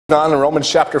On in Romans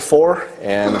chapter 4,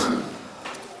 and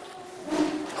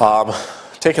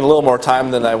taking a little more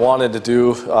time than I wanted to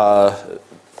do,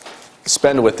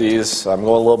 spend with these. I'm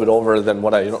going a little bit over than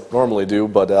what I normally do,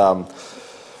 but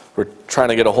we're trying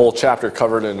to get a whole chapter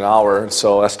covered in an hour,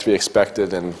 so that's to be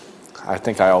expected, and I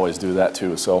think I always do that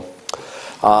too. So,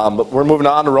 but we're moving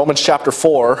on to Romans chapter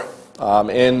 4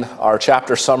 in our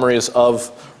chapter summaries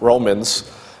of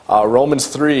Romans. Romans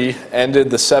 3 ended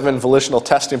the 7 volitional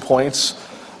testing points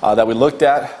that we looked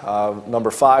at. Number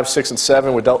 5, 6, and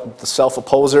 7, we dealt with the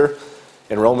self-opposer.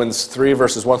 In Romans 3,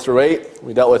 verses 1 through 8,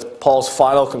 we dealt with Paul's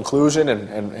final conclusion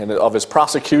and of his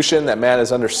prosecution, that man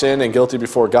is under sin and guilty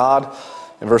before God,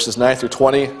 in verses 9 through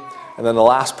 20. And then the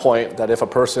last point, that if a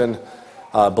person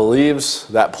believes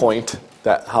that point,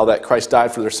 that how that Christ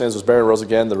died for their sins, was buried, and rose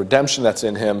again, the redemption that's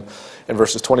in him, in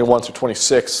verses 21 through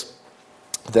 26,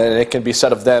 then it can be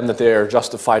said of them that they are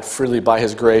justified freely by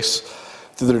his grace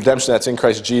through the redemption that's in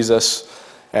Christ Jesus,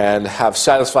 and have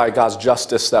satisfied God's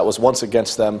justice that was once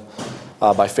against them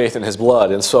by faith in his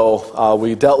blood. And so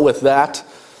we dealt with that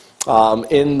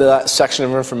in that section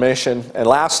of information. And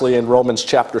lastly, in Romans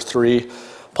chapter 3,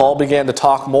 Paul began to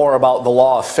talk more about the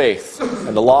law of faith.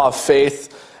 And the law of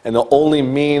faith, and the only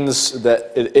means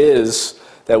that it is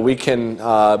that we can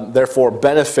therefore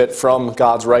benefit from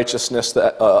God's righteousness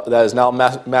that is now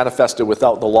manifested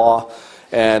without the law,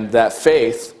 and that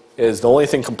faith is the only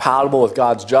thing compatible with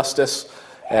God's justice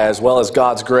as well as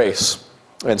God's grace.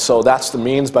 And so that's the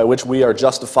means by which we are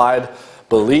justified,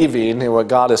 believing in what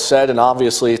God has said. And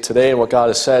obviously today what God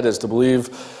has said is to believe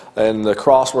in the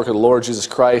cross work of the Lord Jesus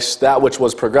Christ, that which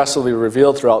was progressively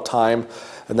revealed throughout time.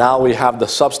 And now we have the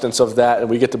substance of that, and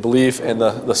we get to believe in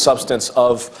the substance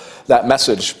of that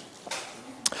message.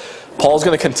 Paul's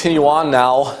going to continue on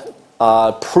now,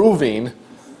 proving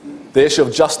the issue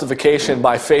of justification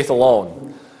by faith alone.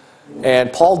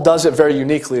 And Paul does it very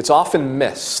uniquely. It's often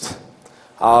missed.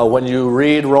 When you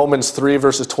read Romans 3,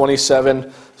 verses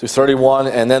 27 through 31,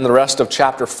 and then the rest of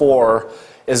chapter 4,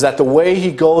 is that the way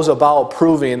he goes about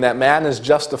proving that man is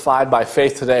justified by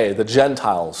faith today, the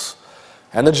Gentiles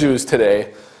and the Jews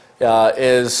today,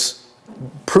 is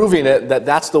proving it that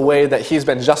that's the way that he's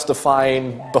been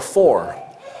justifying before.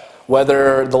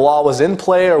 Whether the law was in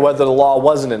play or whether the law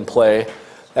wasn't in play,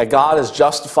 that God is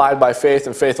justified by faith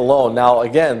and faith alone. Now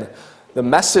again, the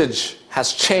message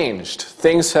has changed.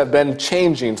 Things have been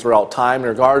changing throughout time in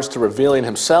regards to revealing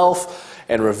himself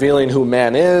and revealing who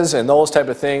man is and those type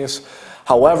of things.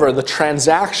 However, the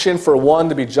transaction for one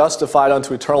to be justified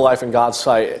unto eternal life in God's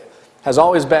sight has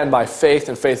always been by faith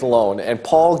and faith alone. And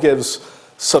Paul gives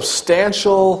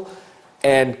substantial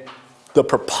and the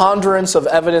preponderance of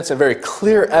evidence and very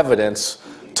clear evidence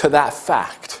to that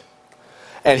fact.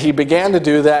 And he began to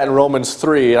do that in Romans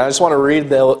 3. And I just want to read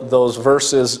those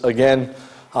verses again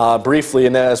briefly,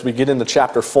 and then as we get into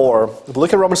chapter 4.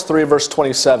 Look at Romans 3, verse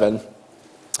 27.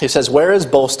 He says, "Where is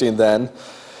boasting then?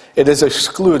 It is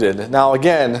excluded." Now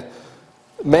again,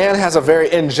 man has a very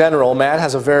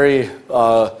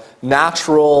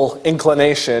natural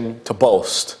inclination to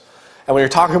boast. And when you're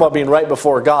talking about being right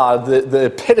before God, the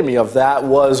epitome of that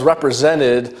was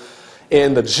represented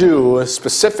in the Jew,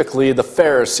 specifically the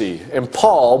Pharisee. And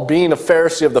Paul, being a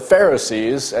Pharisee of the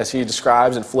Pharisees, as he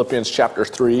describes in Philippians chapter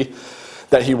 3,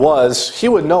 that he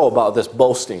would know about this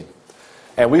boasting.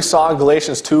 And we saw in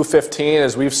Galatians 2:15,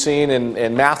 as we've seen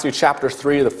in Matthew chapter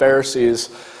 3, the Pharisees,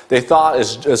 they thought,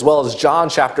 as well as John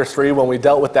chapter 3, when we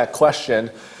dealt with that question,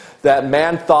 that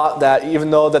man thought that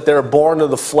even though that they were born of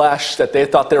the flesh, that they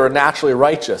thought they were naturally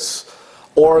righteous.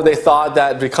 Or they thought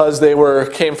that because they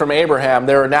came from Abraham,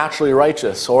 they were naturally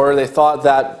righteous. Or they thought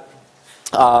that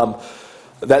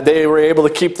that they were able to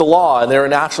keep the law and they were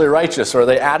naturally righteous. Or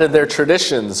they added their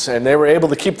traditions and they were able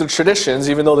to keep the traditions,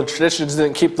 even though the traditions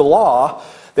didn't keep the law.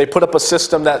 They put up a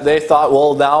system that they thought,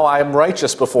 well, now I'm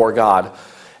righteous before God.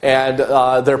 And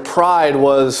their pride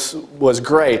was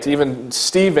great. Even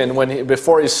Stephen,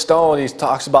 before he's stoned, he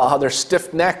talks about how they're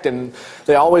stiff-necked and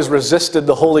they always resisted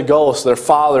the Holy Ghost, their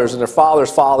fathers and their fathers'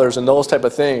 fathers and those type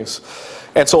of things.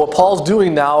 And so what Paul's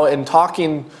doing now in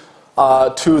talking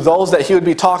to those that he would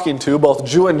be talking to, both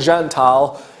Jew and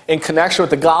Gentile, in connection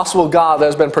with the gospel of God that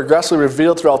has been progressively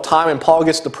revealed throughout time, and Paul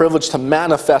gets the privilege to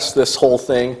manifest this whole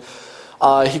thing,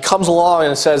 he comes along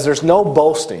and says there's no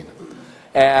boasting.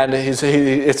 And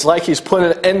it's like he's put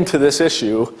an end to this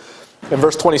issue. In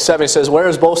verse 27, he says, "Where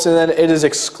is boasting then? It is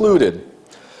excluded.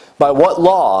 By what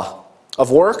law?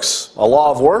 Of works? A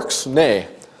law of works? Nay,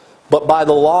 but by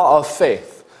the law of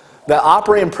faith." That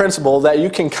operating principle that you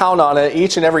can count on it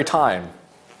each and every time.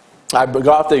 I got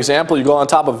off the example, you go on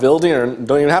top of a building, or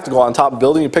don't even have to go on top of a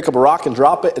building, you pick up a rock and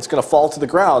drop it, it's going to fall to the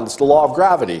ground. It's the law of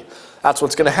gravity. That's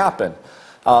what's going to happen.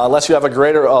 Unless you have a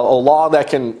law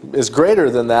that is greater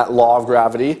than that law of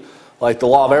gravity, like the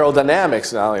law of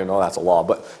aerodynamics. I don't even know that's a law,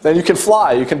 but then you can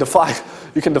fly. You can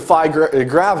defy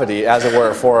gravity, as it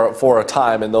were, for a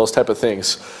time, and those type of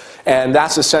things. And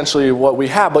that's essentially what we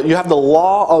have. But you have the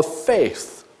law of faith.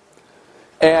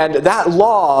 And that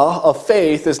law of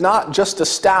faith is not just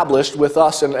established with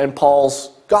us in Paul's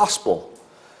gospel.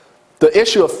 The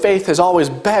issue of faith has always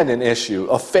been an issue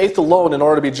of faith alone in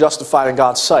order to be justified in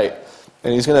God's sight.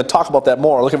 And he's going to talk about that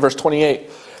more. Look at verse 28.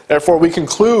 Therefore we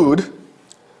conclude,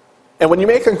 and when you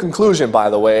make a conclusion, by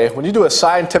the way, when you do a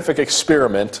scientific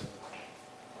experiment,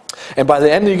 and by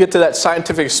the end you get to that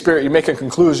scientific experiment, you make a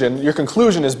conclusion, your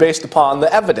conclusion is based upon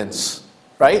the evidence,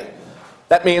 right?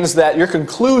 That means that your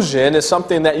conclusion is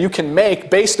something that you can make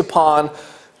based upon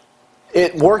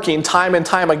it working time and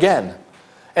time again.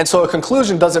 And so a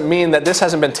conclusion doesn't mean that this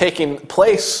hasn't been taking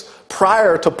place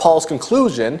prior to Paul's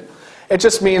conclusion. It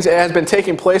just means it has been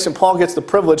taking place and Paul gets the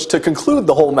privilege to conclude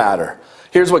the whole matter.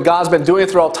 Here's what God's been doing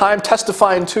throughout time,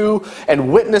 testifying to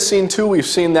and witnessing to. We've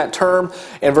seen that term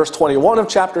in verse 21 of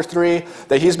chapter 3,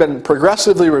 that he's been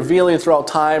progressively revealing throughout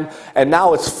time, and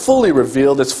now it's fully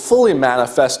revealed, it's fully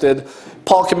manifested.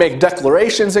 Paul can make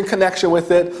declarations in connection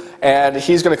with it, and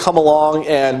he's going to come along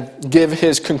and give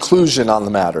his conclusion on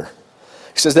the matter.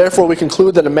 He says, therefore we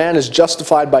conclude that a man is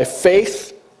justified by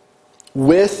faith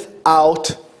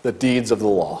without the deeds of the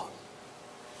law.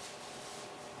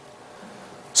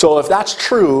 So if that's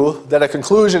true, that a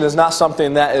conclusion is not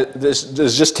something that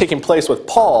is just taking place with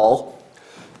Paul,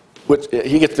 which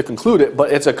he gets to conclude it,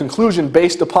 but it's a conclusion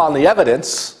based upon the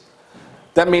evidence,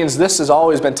 that means this has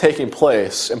always been taking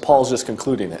place, and Paul's just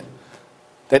concluding it.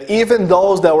 That even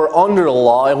those that were under the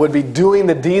law and would be doing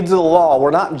the deeds of the law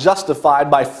were not justified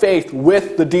by faith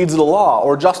with the deeds of the law,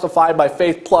 or justified by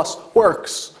faith plus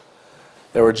works.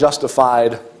 They were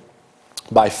justified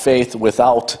by faith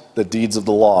without the deeds of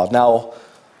the law. Now,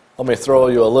 let me throw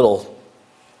you a little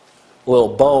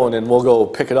bone, and we'll go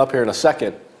pick it up here in a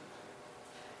second.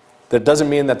 That doesn't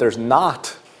mean that there's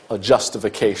not a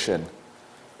justification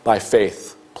by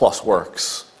faith plus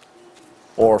works,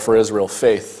 or for Israel,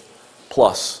 faith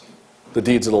plus the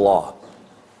deeds of the law,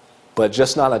 but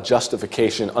just not a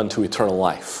justification unto eternal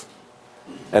life.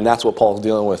 And that's what Paul's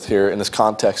dealing with here in this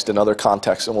context and other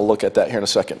contexts, and we'll look at that here in a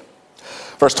second.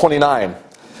 Verse 29,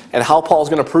 and how Paul's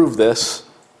going to prove this,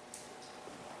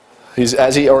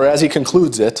 as he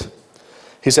concludes it,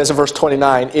 he says in verse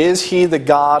 29, is he the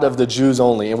God of the Jews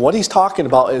only? And what he's talking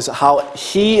about is how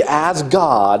he, as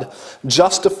God,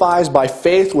 justifies by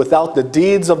faith without the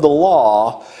deeds of the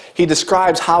law. He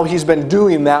describes how he's been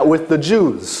doing that with the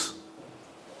Jews.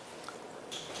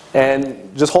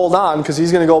 And just hold on, because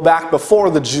he's going to go back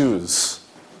before the Jews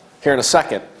here in a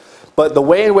second. But the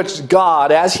way in which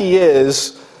God, as he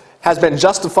is, has been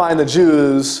justifying the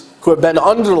Jews, who have been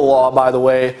under the law, by the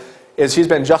way, is he's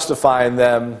been justifying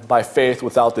them by faith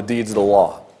without the deeds of the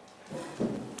law.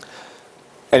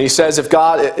 And he says,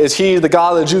 is he the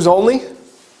God of the Jews only?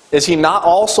 Is he not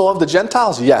also of the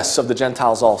Gentiles? Yes, of the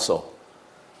Gentiles also.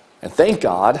 And thank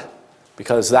God,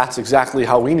 because that's exactly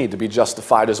how we need to be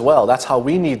justified as well. That's how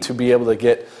we need to be able to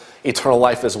get eternal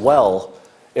life as well,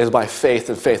 is by faith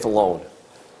and faith alone.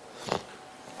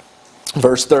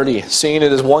 Verse 30, seeing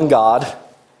it is one God,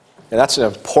 and that's an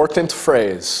important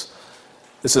phrase.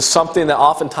 This is something that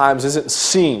oftentimes isn't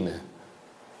seen,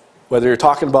 whether you're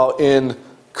talking about in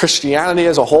Christianity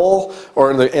as a whole or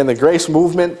in the grace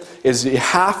movement, is you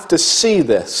have to see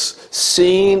this.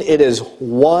 Seeing it is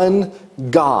one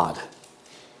God.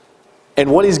 And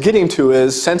what he's getting to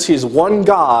is, since he's one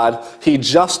God, he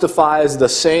justifies the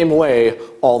same way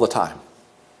all the time.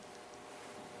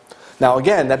 Now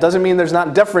again, that doesn't mean there's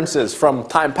not differences from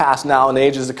time past now and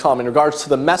ages to come in regards to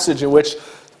the message in which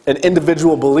an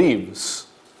individual believes.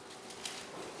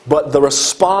 But the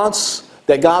response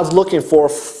that God's looking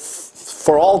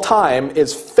for all time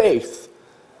is faith.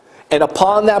 And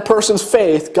upon that person's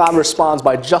faith, God responds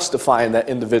by justifying that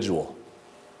individual.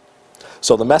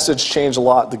 So the message changed a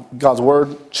lot. God's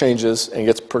word changes and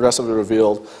gets progressively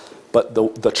revealed. But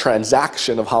the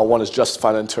transaction of how one is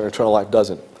justified into eternal life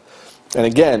doesn't. And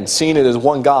again, seeing it as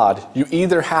one God, you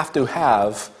either have to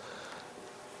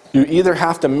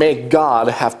make God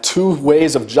have two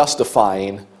ways of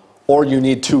justifying, or you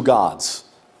need two gods.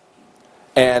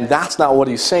 And that's not what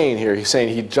he's saying here. He's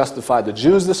saying he justified the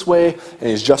Jews this way, and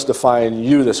he's justifying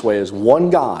you this way, as one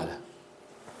God.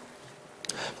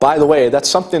 By the way, that's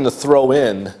something to throw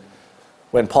in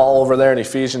when Paul over there in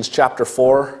Ephesians chapter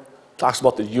 4 talks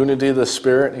about the unity of the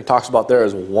Spirit. He talks about there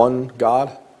is one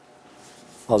God.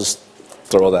 I'll just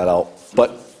throw that out.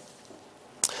 But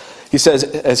he says,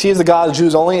 as he is the God of the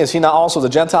Jews only, is he not also the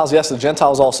Gentiles? Yes, the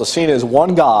Gentiles also, seen as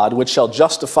one God, which shall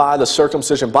justify the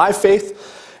circumcision by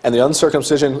faith and the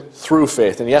uncircumcision through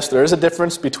faith. And yes, there is a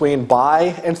difference between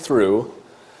by and through,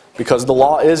 because the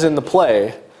law is in the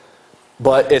play,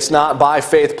 but it's not by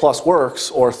faith plus works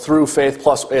or through faith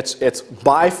plus, it's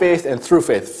by faith and through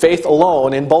faith. Faith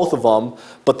alone in both of them,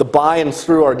 but the by and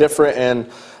through are different, and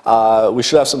we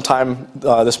should have some time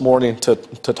this morning to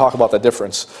talk about that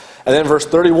difference. And then verse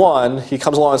 31, he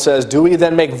comes along and says, do we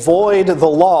then make void the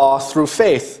law through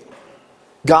faith?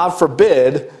 God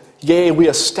forbid, yea, we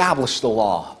establish the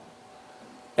law.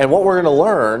 And what we're going to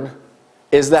learn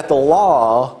is that the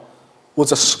law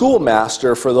was a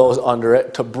schoolmaster for those under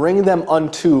it to bring them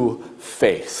unto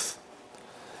faith.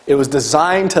 It was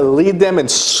designed to lead them and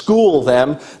school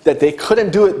them that they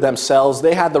couldn't do it themselves.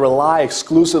 They had to rely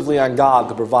exclusively on God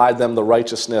to provide them the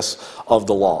righteousness of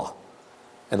the law.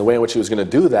 And the way in which he was going to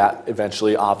do that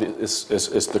eventually is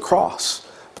the cross.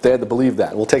 But they had to believe that.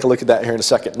 And we'll take a look at that here in a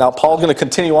second. Now, Paul's going to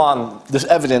continue on this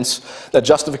evidence that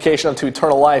justification unto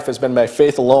eternal life has been by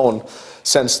faith alone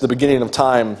since the beginning of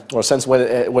time, or since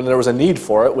when there was a need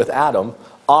for it with Adam,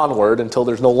 onward until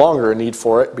there's no longer a need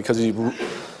for it because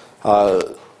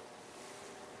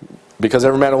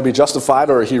every man will be justified,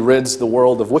 or he rids the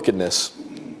world of wickedness.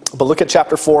 But look at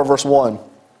chapter 4, verse 1.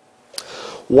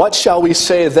 What shall we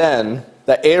say then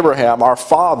that Abraham, our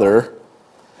father,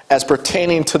 as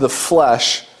pertaining to the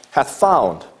flesh, hath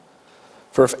found?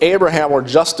 For if Abraham were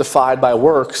justified by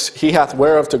works, he hath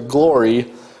whereof to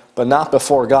glory, but not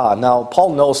before God. Now,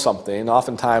 Paul knows something.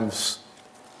 Oftentimes,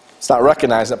 it's not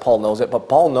recognized that Paul knows it, but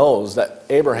Paul knows that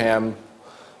Abraham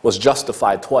was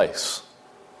justified twice.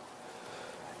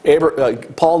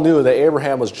 Paul knew that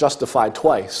Abraham was justified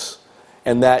twice,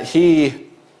 and that he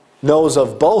knows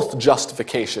of both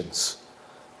justifications.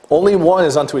 Only one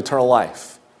is unto eternal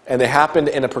life, and they happened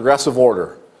in a progressive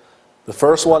order. The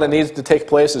first one that needs to take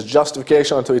place is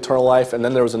justification unto eternal life, and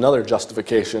then there was another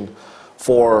justification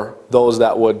for those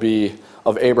that would be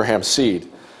of Abraham's seed.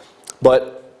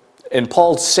 But in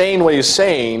Paul saying what he's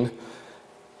saying,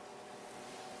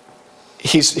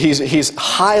 he's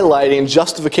highlighting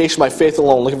justification by faith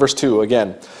alone. Look at verse 2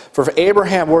 again. For if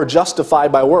Abraham were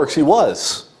justified by works, he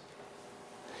was.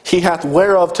 He hath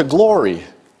whereof to glory.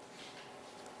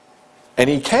 And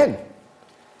he can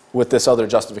with this other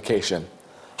justification.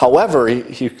 However,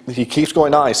 he keeps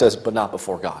going on. He says, but not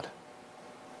before God.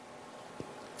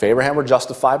 If Abraham were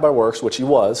justified by works, which he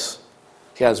was,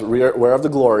 he has whereof the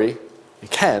glory. He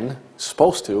can, he's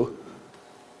supposed to,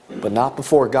 but not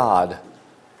before God.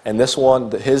 And this one,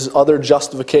 his other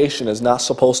justification is not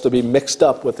supposed to be mixed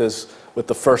up with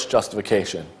the first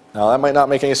justification. Now, that might not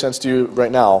make any sense to you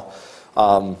right now,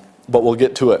 but we'll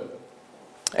get to it.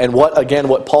 And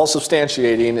what Paul's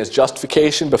substantiating is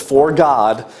justification before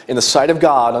God, in the sight of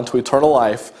God, unto eternal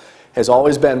life, has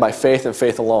always been by faith and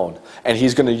faith alone. And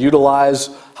he's going to utilize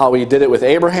how he did it with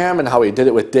Abraham and how he did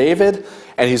it with David.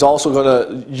 And he's also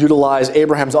going to utilize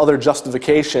Abraham's other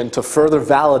justification to further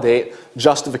validate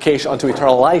justification unto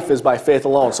eternal life is by faith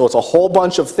alone. So it's a whole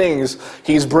bunch of things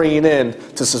he's bringing in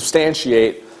to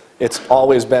substantiate it's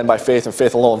always been by faith and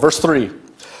faith alone. Verse 3,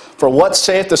 for what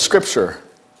saith the Scripture?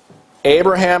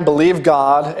 Abraham believed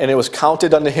God, and it was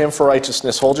counted unto him for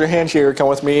righteousness. Hold your hand here. Come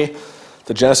with me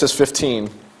to Genesis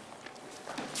 15.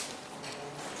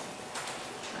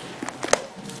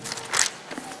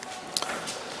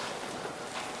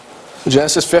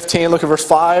 Genesis 15, look at verse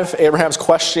 5. Abraham's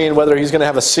questioning whether he's going to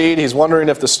have a seed. He's wondering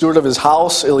if the steward of his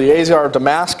house, Eliezer of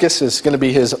Damascus, is going to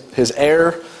be his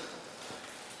heir.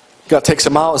 God takes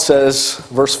him out and says,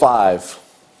 verse 5.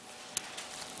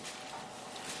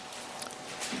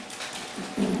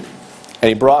 And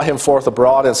he brought him forth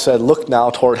abroad and said, look now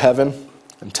toward heaven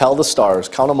and tell the stars,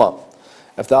 count them up.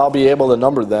 If thou be able to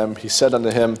number them, he said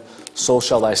unto him, so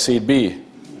shall thy seed be.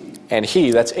 And he,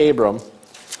 that's Abram,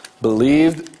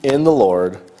 believed in the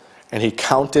Lord, and he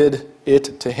counted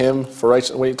it to him for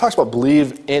righteousness. When he talks about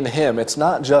believe in him, it's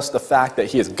not just the fact that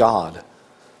he is God.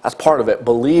 That's part of it.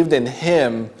 Believed in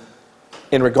him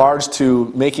in regards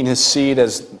to making his seed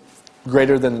as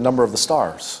greater than the number of the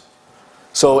stars.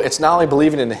 So it's not only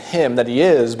believing in him that he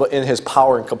is, but in his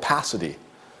power and capacity,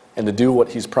 and to do what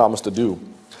he's promised to do.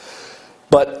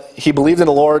 But he believed in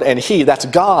the Lord, and he, that's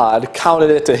God, counted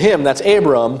it to him, that's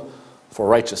Abram, for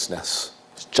righteousness.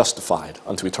 He's justified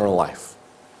unto eternal life.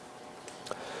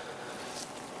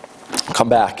 Come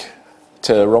back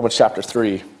to Romans chapter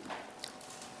 3.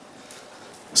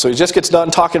 So he just gets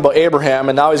done talking about Abraham,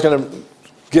 and now he's going to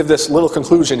give this little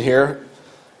conclusion here.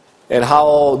 and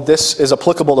how this is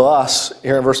applicable to us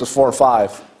here in verses 4 and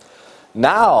 5.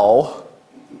 Now,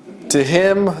 to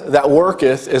him that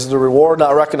worketh is the reward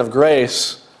not reckoned of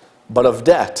grace, but of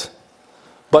debt.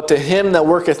 But to him that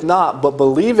worketh not, but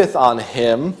believeth on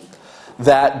him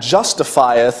that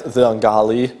justifieth the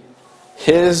ungodly,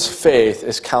 his faith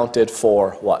is counted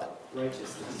for what?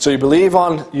 Righteousness. So you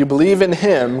believe in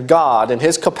him, God, and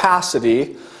his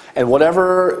capacity, and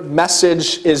whatever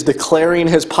message is declaring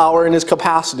his power and his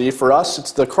capacity. For us,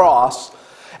 it's the cross.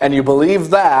 And you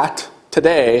believe that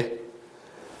today,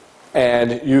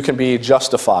 and you can be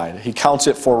justified. He counts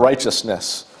it for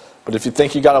righteousness. But if you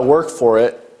think you got to work for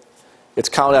it, it's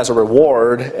counted as a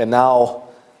reward, and now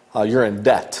you're in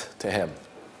debt to him.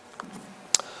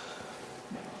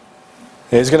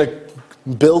 And he's going to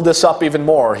build this up even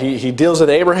more. He deals with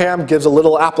Abraham, gives a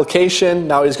little application.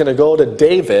 Now he's going to go to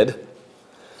David.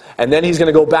 And then he's going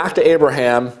to go back to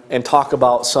Abraham and talk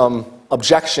about some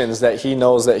objections that he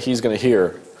knows that he's going to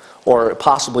hear, or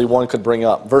possibly one could bring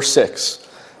up. Verse 6.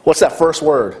 What's that first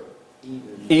word?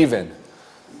 Even.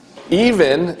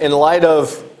 Even in light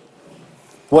of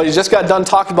what he just got done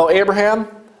talking about Abraham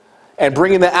and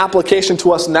bringing the application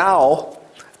to us now,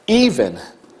 even.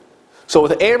 So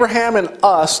with Abraham and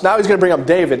us, now he's going to bring up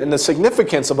David. And the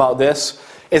significance about this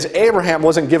is Abraham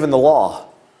wasn't given the law.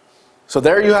 So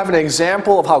there you have an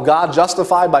example of how God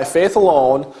justified by faith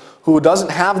alone who doesn't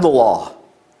have the law.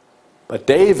 But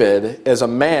David is a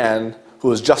man who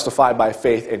was justified by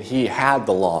faith, and he had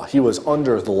the law. He was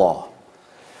under the law.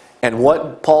 And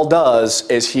what Paul does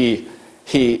is he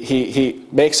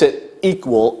makes it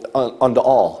equal unto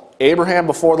all. Abraham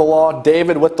before the law,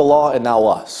 David with the law, and now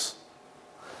us.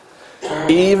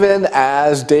 Even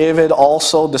as David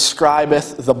also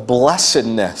describeth the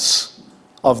blessedness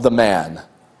of the man,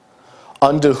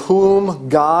 unto whom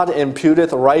God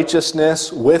imputeth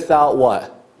righteousness without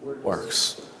what?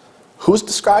 Works. Who's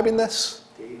describing this?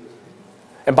 David.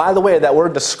 And by the way, that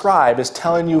word describe is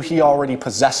telling you he already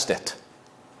possessed it.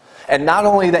 And not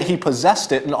only that he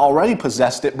possessed it and already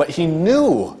possessed it, but he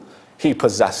knew he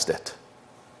possessed it.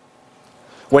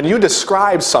 When you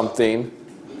describe something,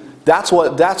 that's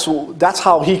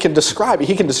how he can describe it.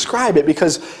 He can describe it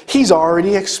because he's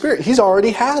already experienced. He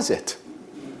already has it.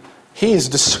 He's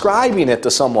describing it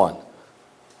to someone.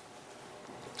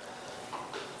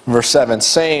 Verse 7,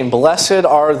 saying, blessed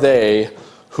are they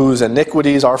whose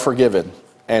iniquities are forgiven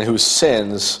and whose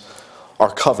sins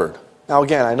are covered. Now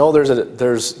again, I know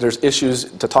there's issues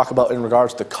to talk about in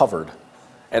regards to covered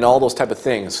and all those type of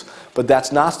things, but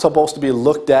that's not supposed to be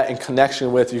looked at in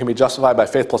connection with you can be justified by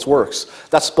faith plus works.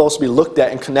 That's supposed to be looked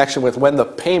at in connection with when the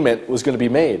payment was going to be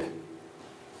made.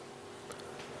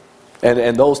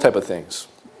 And those type of things.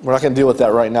 We're not going to deal with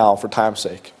that right now for time's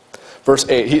sake. Verse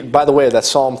 8, by the way, that's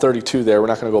Psalm 32 there. We're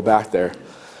not going to go back there.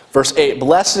 Verse 8,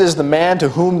 blessed is the man to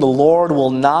whom the Lord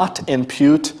will not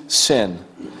impute sin.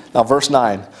 Now verse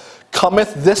 9,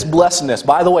 cometh this blessedness.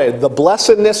 By the way, the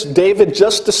blessedness David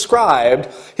just described,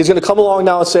 he's going to come along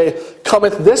now and say,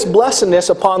 cometh this blessedness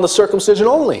upon the circumcision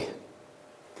only.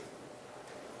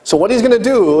 So what he's going to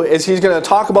do is he's going to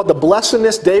talk about the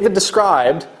blessedness David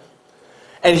described,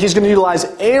 and he's going to utilize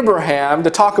Abraham to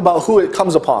talk about who it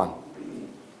comes upon.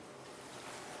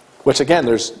 Which again,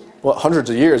 there's hundreds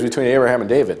of years between Abraham and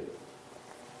David.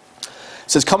 It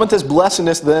says, cometh this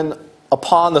blessedness then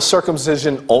upon the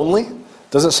circumcision only?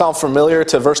 Doesn't sound familiar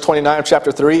to verse 29 of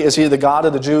chapter 3. Is he the God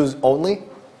of the Jews only?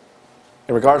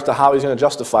 In regards to how he's going to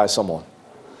justify someone.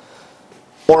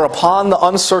 Or upon the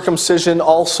uncircumcision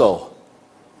also.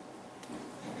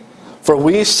 For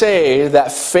we say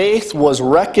that faith was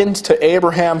reckoned to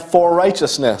Abraham for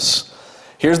righteousness.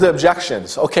 Here's the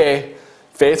objections. Okay,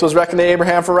 faith was reckoned to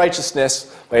Abraham for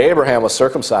righteousness, but Abraham was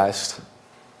circumcised.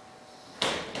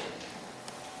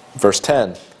 Verse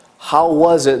 10. How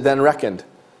was it then reckoned?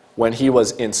 When he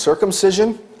was in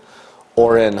circumcision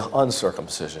or in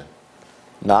uncircumcision?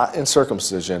 Not in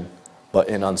circumcision, but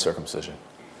in uncircumcision.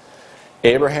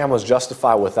 Abraham was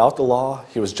justified without the law.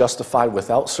 He was justified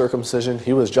without circumcision.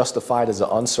 He was justified as an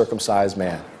uncircumcised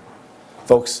man.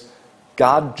 Folks,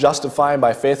 God justifying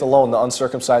by faith alone the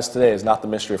uncircumcised today is not the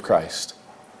mystery of Christ.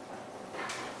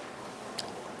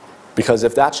 Because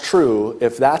if that's true,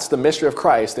 if that's the mystery of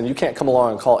Christ, then you can't come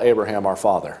along and call Abraham our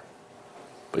father.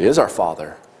 But he is our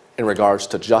father in regards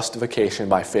to justification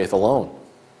by faith alone.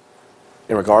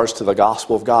 In regards to the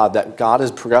gospel of God that God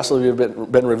has progressively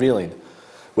been revealing.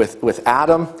 With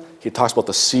Adam, he talks about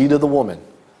the seed of the woman.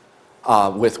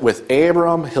 With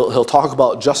Abram, he'll talk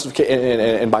about justification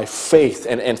and by faith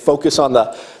and focus on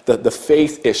the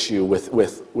faith issue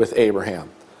with Abraham.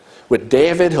 With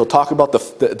David, he'll talk about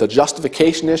the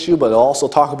justification issue, but he'll also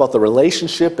talk about the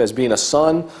relationship as being a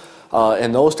son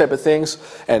and those type of things.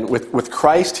 And with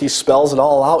Christ, he spells it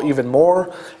all out even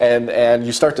more. And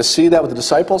you start to see that with the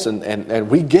disciples, and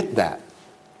we get that.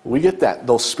 We get that,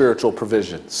 those spiritual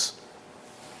provisions.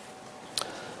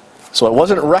 So it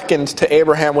wasn't reckoned to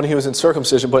Abraham when he was in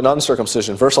circumcision, but in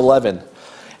uncircumcision. Verse 11.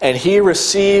 And he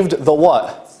received the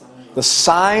what? The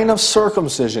sign of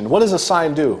circumcision. What does a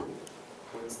sign do?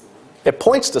 It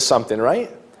points to something,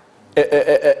 right?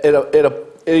 It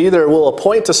either will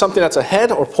point to something that's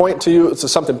ahead or point to you to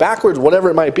something backwards, whatever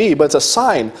it might be, but it's a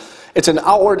sign. It's an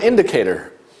outward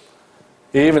indicator.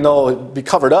 Even though it be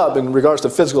covered up in regards to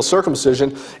physical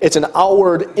circumcision, it's an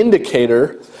outward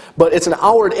indicator, but it's an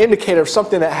outward indicator of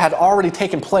something that had already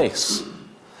taken place.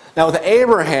 Now with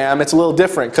Abraham, it's a little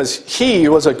different because he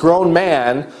was a grown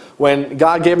man when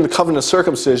God gave him the covenant of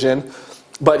circumcision,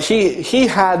 but he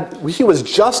was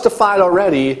justified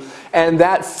already, and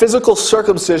that physical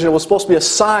circumcision was supposed to be a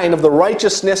sign of the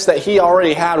righteousness that he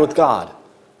already had with God.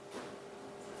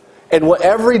 And what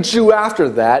every Jew after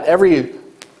that, every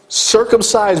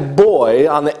circumcised boy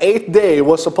on the 8th day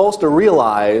was supposed to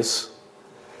realize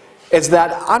is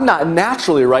that I'm not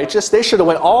naturally righteous. They should have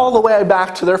went all the way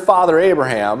back to their father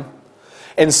Abraham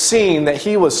and seen that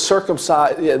he was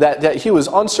circumcised, that he was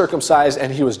uncircumcised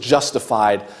and he was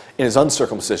justified in his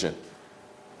uncircumcision.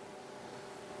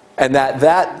 And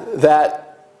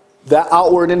that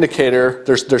outward indicator,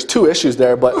 there's two issues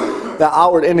there, but that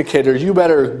outward indicator, you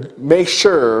better make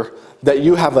sure that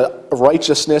you have a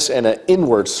righteousness and an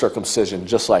inward circumcision,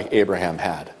 just like Abraham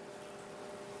had.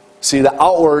 See, the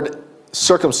outward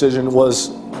circumcision was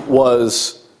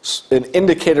an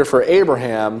indicator for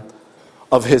Abraham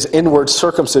of his inward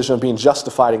circumcision of being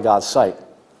justified in God's sight.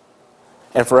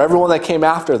 And for everyone that came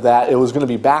after that, it was going to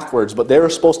be backwards, but they were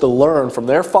supposed to learn from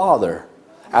their father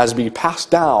as be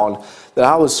passed down that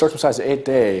I was circumcised the 8th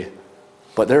day,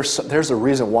 but there's a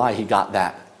reason why he got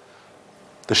that.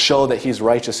 To show that he's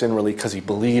righteous inwardly because he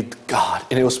believed God.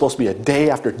 And it was supposed to be a day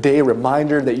after day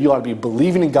reminder that you ought to be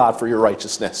believing in God for your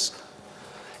righteousness.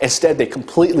 Instead, they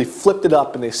completely flipped it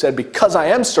up and they said, because I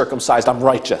am circumcised, I'm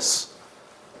righteous.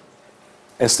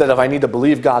 Instead of I need to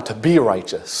believe God to be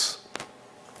righteous.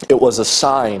 It was a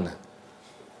sign.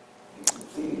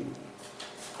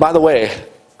 By the way,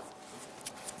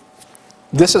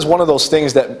 this is one of those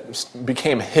things that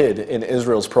became hid in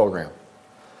Israel's program.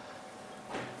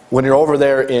 When you're over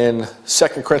there in 2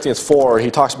 Corinthians 4, he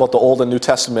talks about the Old and New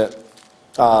Testament.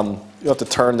 You don't have to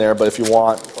turn there, but if you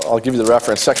want, I'll give you the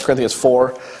reference. 2 Corinthians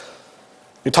 4.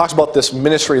 He talks about this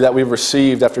ministry that we've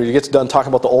received after he gets done talking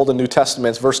about the Old and New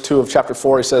Testaments. Verse 2 of chapter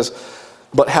 4, he says,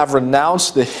 but have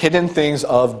renounced the hidden things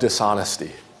of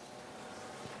dishonesty.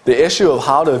 The issue of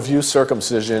how to view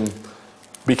circumcision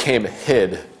became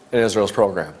hid in Israel's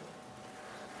program.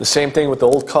 The same thing with the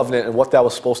Old Covenant and what that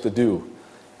was supposed to do.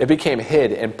 It became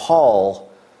hid, and Paul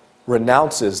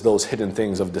renounces those hidden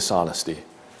things of dishonesty.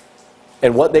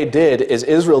 And what they did is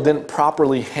Israel didn't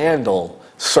properly handle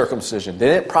circumcision. They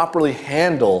didn't properly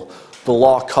handle the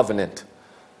law covenant.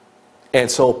 And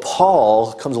so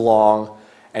Paul comes along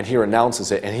and he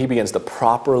renounces it, and he begins to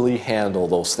properly handle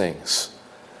those things.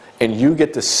 And you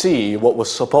get to see what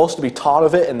was supposed to be taught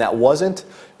of it and that wasn't.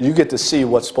 You get to see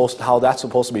how that's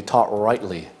supposed to be taught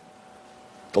rightly.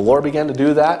 The Lord began to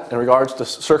do that in regards to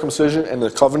circumcision and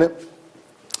the covenant.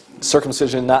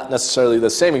 Circumcision, not necessarily the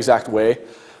same exact way,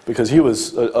 because he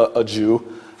was a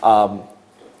Jew.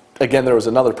 Again, there was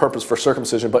another purpose for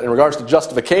circumcision, but in regards to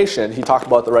justification, he talked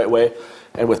about it the right way.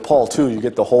 And with Paul too, you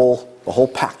get the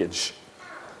whole package.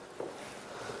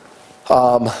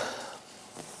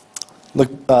 Look,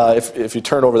 if you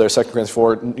turn over there, 2 Corinthians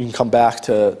 4, you can come back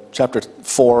to chapter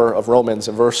 4 of Romans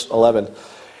and verse 11.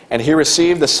 And he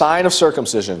received the sign of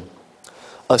circumcision,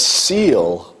 a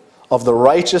seal of the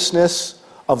righteousness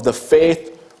of the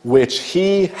faith which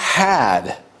he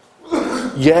had,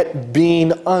 yet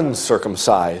being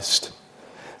uncircumcised,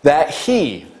 that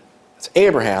he, that's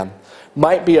Abraham,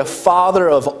 might be a father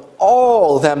of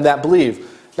all them that believe.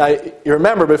 Now, you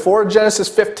remember, before Genesis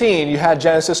 15, you had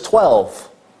Genesis 12.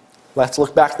 Let's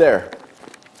look back there.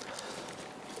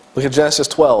 Look at Genesis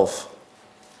 12.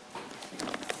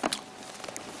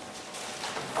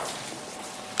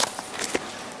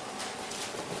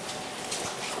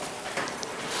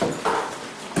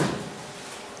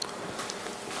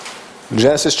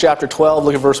 Genesis chapter 12,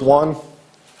 look at verse 1.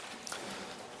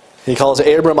 He calls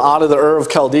Abram out of the Ur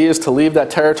of Chaldees to leave that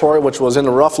territory, which was in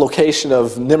the rough location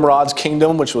of Nimrod's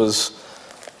kingdom, which was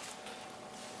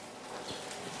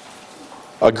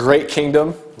a great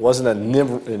kingdom. It wasn't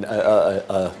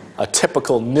a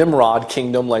typical Nimrod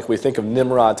kingdom like we think of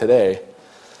Nimrod today.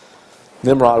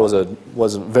 Nimrod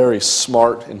was a very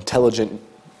smart, intelligent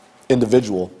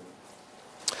individual.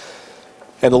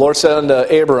 And the Lord said unto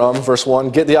Abram, verse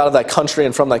 1, Get thee out of thy country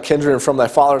and from thy kindred and from thy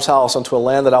father's house unto a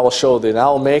land that I will show thee. And I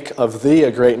will make of thee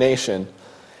a great nation,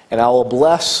 and I will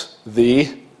bless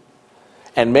thee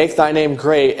and make thy name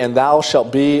great, and thou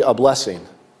shalt be a blessing.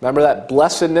 Remember that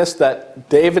blessedness that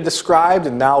David described,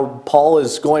 and now Paul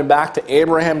is going back to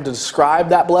Abraham to describe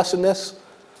that blessedness?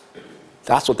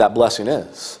 That's what that blessing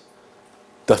is.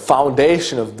 The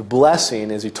foundation of the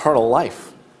blessing is eternal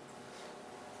life.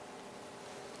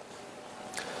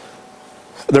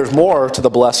 There's more to the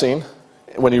blessing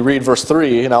when you read verse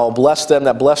 3, and I will bless them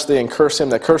that bless thee and curse him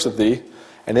that curseth thee.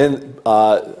 And then,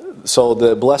 so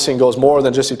the blessing goes more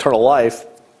than just eternal life.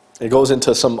 It goes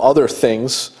into some other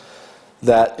things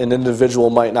that an individual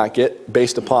might not get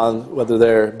based upon whether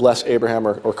they're bless Abraham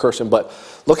or curse him. But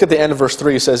look at the end of verse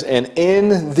 3. It says, And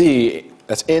in thee,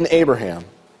 that's in Abraham,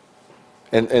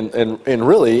 and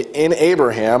really in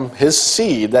Abraham, his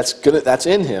seed, that's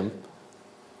in him,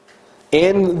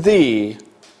 in thee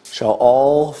shall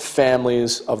all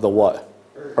families of the what?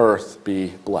 Earth be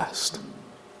blessed.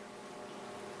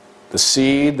 The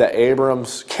seed that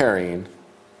Abram's carrying,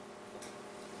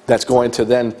 that's going to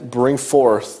then bring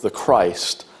forth the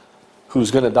Christ,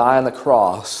 who's going to die on the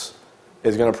cross,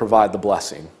 is going to provide the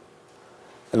blessing.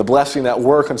 And the blessing that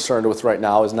we're concerned with right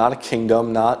now is not a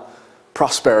kingdom, not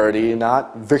prosperity,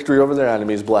 not victory over their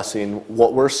enemies blessing.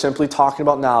 What we're simply talking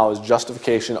about now is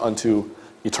justification unto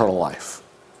eternal life.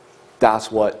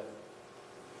 That's what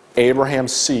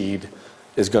Abraham's seed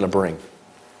is going to bring.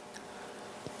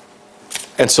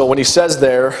 And so when he says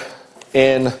there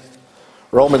in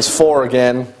Romans 4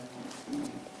 again,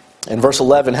 in verse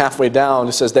 11, halfway down,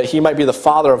 it says that he might be the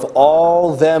father of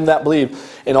all them that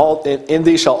believe. In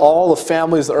thee shall all the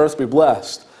families of the earth be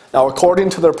blessed. Now,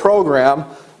 according to their program,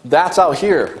 that's out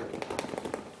here.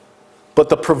 But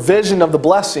the provision of the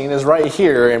blessing is right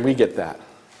here, and we get that.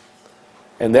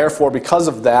 And therefore, because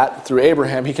of that, through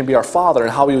Abraham, he can be our father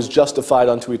and how he was justified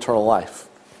unto eternal life.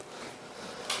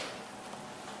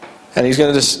 And he's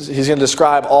going to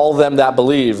describe all them that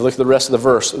believe. Look at the rest of the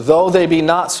verse. Though they be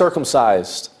not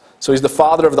circumcised. So he's the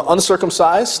father of the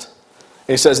uncircumcised.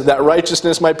 And he says that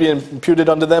righteousness might be imputed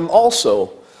unto them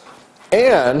also.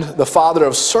 And the father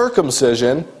of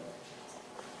circumcision.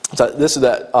 This is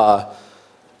that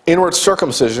inward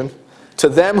circumcision. To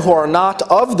them who are not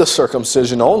of the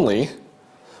circumcision only,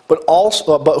 but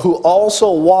who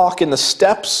also walk in the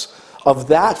steps of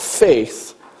that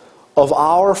faith of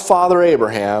our father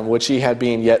Abraham, which he had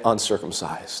been yet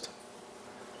uncircumcised.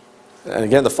 And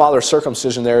again, the father of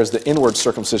circumcision there is the inward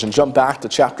circumcision. Jump back to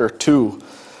chapter 2.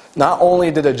 Not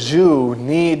only did a Jew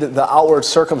need the outward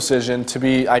circumcision to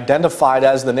be identified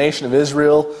as the nation of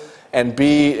Israel and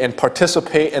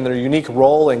participate in their unique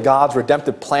role in God's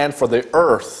redemptive plan for the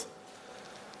earth,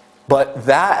 but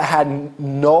that had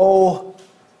no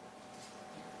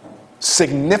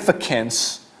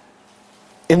significance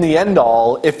in the end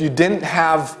all if you didn't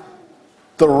have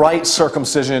the right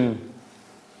circumcision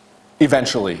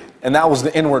eventually. And that was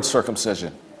the inward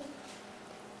circumcision.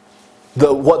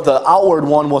 What the outward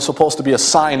one was supposed to be a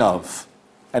sign of.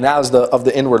 And that is of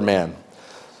the inward man.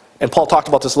 And Paul talked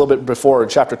about this a little bit before in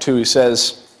chapter 2. He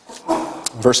says,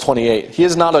 verse 28, He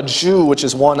is not a Jew which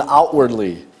is one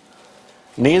outwardly,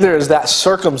 neither is that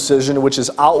circumcision which is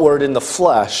outward in the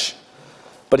flesh,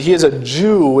 but he is a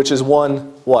Jew which is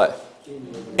one, what?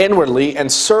 Inwardly. And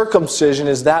circumcision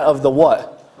is that of the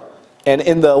what? And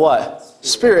in the what?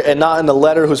 Spirit. And not in the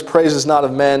letter, whose praise is not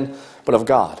of men, but of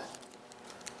God.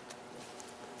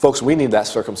 Folks, we need that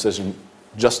circumcision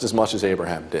just as much as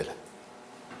Abraham did.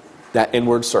 That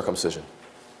inward circumcision.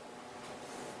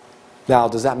 Now,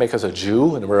 does that make us a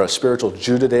Jew and we're a spiritual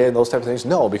Jew today and those types of things?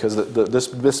 No, because the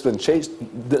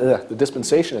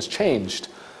dispensation has changed.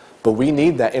 But we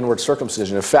need that inward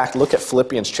circumcision. In fact, look at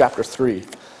Philippians chapter 3.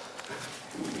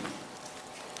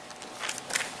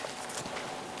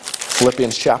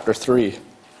 Philippians chapter 3.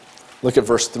 Look at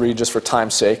verse 3 just for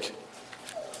time's sake,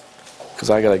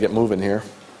 because I got to get moving here.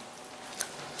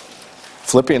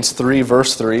 Philippians 3,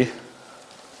 verse 3. It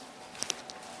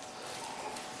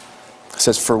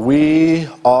says, For we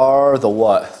are the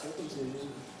what?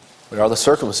 We are the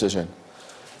circumcision,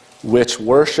 which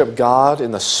worship God in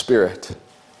the Spirit,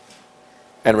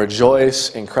 and rejoice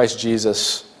in Christ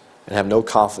Jesus, and have no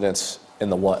confidence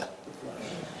in the what?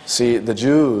 See, the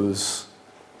Jews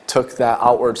took that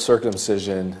outward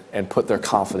circumcision and put their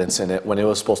confidence in it when it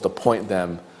was supposed to point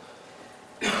them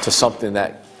to something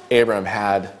that Abraham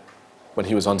had when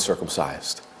he was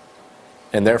uncircumcised,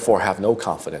 and therefore have no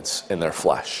confidence in their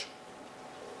flesh.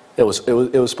 It was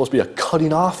supposed to be a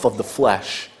cutting off of the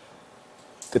flesh,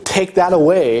 to take that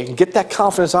away and get that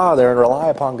confidence out of there and rely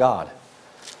upon God.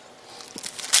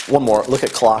 One more. Look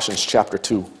at Colossians chapter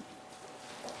 2.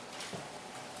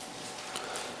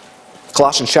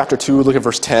 Colossians chapter 2, look at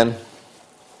verse 10.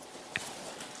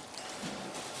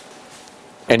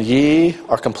 And ye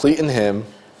are complete in him,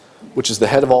 which is the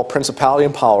head of all principality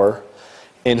and power,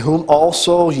 in whom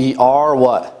also ye are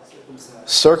what?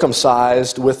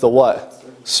 Circumcised with the what?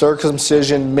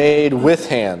 Circumcision made with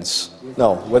hands.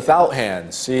 No, without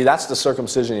hands. See, that's the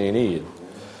circumcision you need.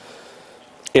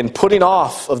 In putting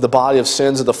off of the body of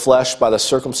sins of the flesh by the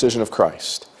circumcision of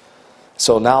Christ.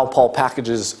 So now Paul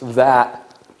packages that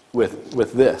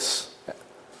with this.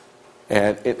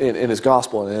 And in his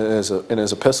gospel and in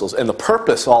his epistles. And the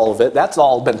purpose, all of it, that's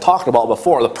all been talked about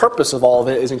before. The purpose of all of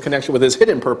it is in connection with his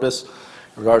hidden purpose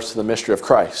in regards to the mystery of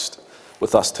Christ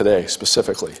with us today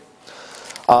specifically.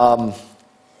 Come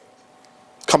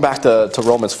back to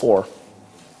Romans 4.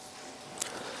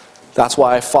 That's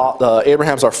why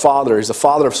Abraham's our father. He's the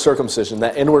father of circumcision,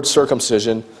 that inward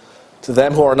circumcision. To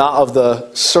them who are not of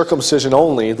the circumcision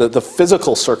only, the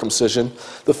physical circumcision.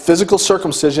 The physical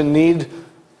circumcision need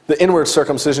the inward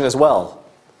circumcision as well.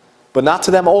 But not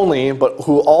to them only, but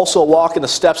who also walk in the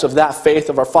steps of that faith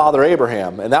of our father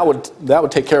Abraham. And that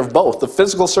would take care of both. The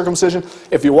physical circumcision,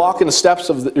 if you walk in the steps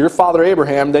of your father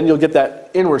Abraham, then you'll get that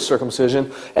inward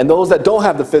circumcision. And those that don't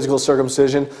have the physical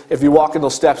circumcision, if you walk in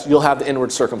those steps, you'll have the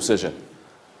inward circumcision.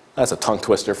 That's a tongue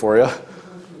twister for you.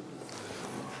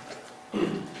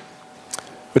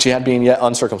 Which he had being yet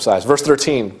uncircumcised. Verse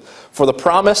 13. For the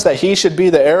promise that he should be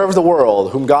the heir of the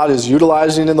world, whom God is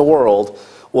utilizing in the world,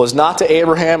 was not to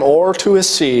Abraham or to his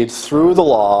seed through the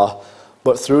law,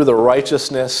 but through the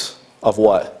righteousness of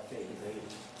what?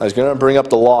 I was going to bring up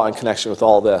the law in connection with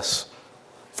all this.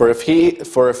 For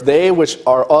if they which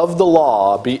are of the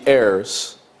law be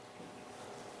heirs,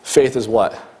 faith is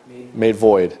what? Made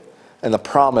void, and the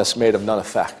promise made of none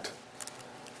effect.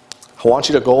 I want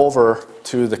you to go over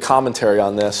to the commentary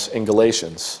on this in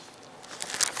Galatians.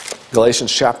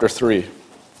 Galatians chapter 3.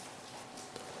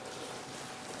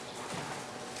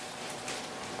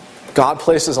 God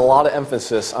places a lot of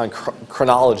emphasis on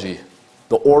chronology,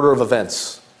 the order of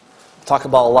events. Talk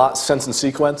about a lot, sense and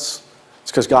sequence.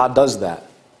 It's because God does that.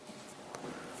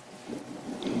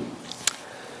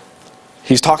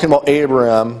 He's talking about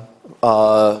Abraham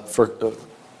for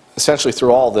essentially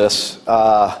through all this.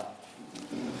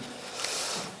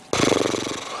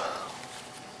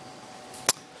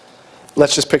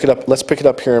 Let's just pick it up. Let's pick it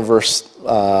up here in verse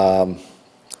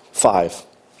 5.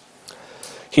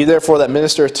 He therefore that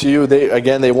ministereth to you,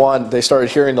 they started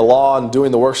hearing the law and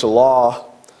doing the works of the law.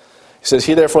 He says,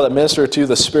 he therefore that ministereth to you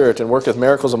the Spirit and worketh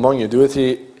miracles among you, doeth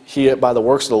he it by the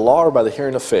works of the law or by the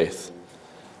hearing of faith?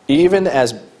 Even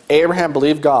as Abraham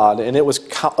believed God, and it was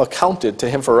accounted to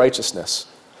him for righteousness.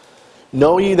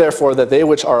 Know ye therefore that they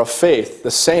which are of faith,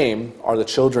 the same are the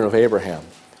children of Abraham,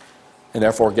 and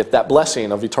therefore get that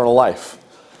blessing of eternal life.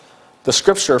 The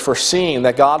Scripture foreseeing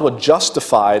that God would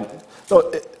justify,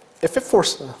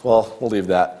 we'll leave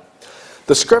that.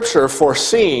 The Scripture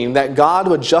foreseeing that God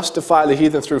would justify the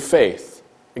heathen through faith.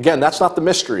 Again, that's not the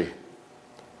mystery.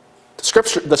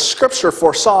 The Scripture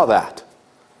foresaw that.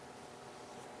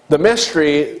 The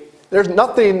mystery, there's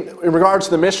nothing in regards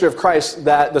to the mystery of Christ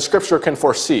that the Scripture can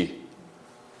foresee.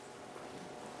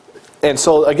 And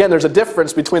so, again, there's a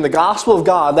difference between the gospel of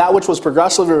God, that which was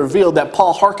progressively revealed, that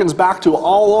Paul harkens back to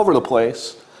all over the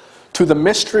place, to the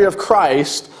mystery of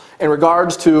Christ in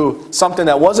regards to something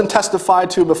that wasn't testified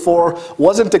to before,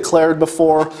 wasn't declared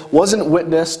before, wasn't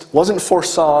witnessed, wasn't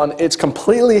foresawn. It's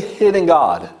completely hid in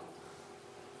God.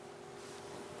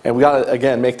 And we got to,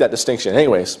 again, make that distinction.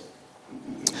 Anyways,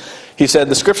 he said,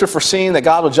 the Scripture foreseeing that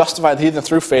God would justify the heathen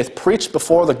through faith, preached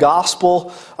before the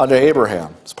gospel unto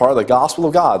Abraham. It's part of the gospel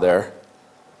of God there.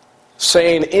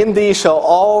 Saying, in thee shall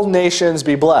all nations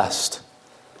be blessed.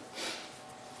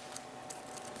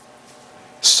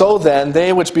 So then,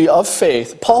 they which be of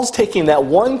faith, Paul's taking that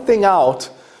one thing out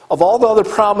of all the other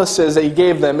promises that he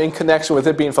gave them in connection with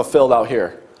it being fulfilled out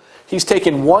here. He's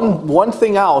taking one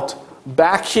thing out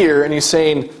back here, and he's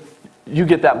saying, you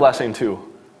get that blessing too.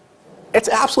 It's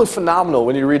absolutely phenomenal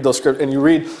when you read those scriptures and you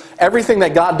read everything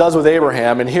that God does with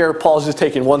Abraham, and here Paul's just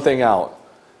taking one thing out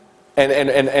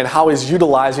and how he's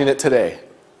utilizing it today.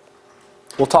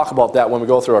 We'll talk about that when we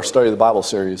go through our study of the Bible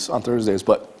series on Thursdays.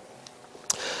 But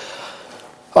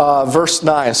verse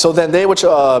 9, so then they which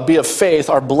be of faith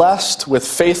are blessed with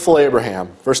faithful Abraham.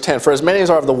 Verse 10, for as many as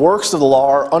are of the works of the law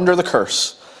are under the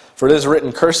curse. For it is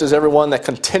written, cursed is everyone that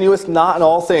continueth not in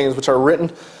all things which are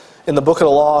written in the book of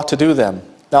the law to do them.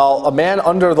 Now, a man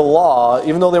under the law,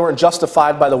 even though they weren't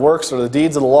justified by the works or the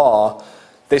deeds of the law,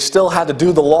 they still had to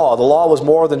do the law. The law was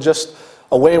more than just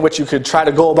a way in which you could try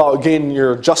to go about gaining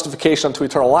your justification unto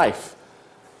eternal life.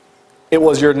 It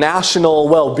was your national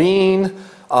well-being.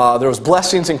 There was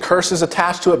blessings and curses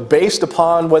attached to it based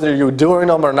upon whether you were doing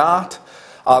them or not.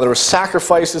 There were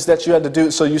sacrifices that you had to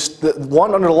do. So the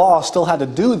one under the law still had to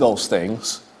do those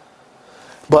things.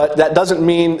 But that doesn't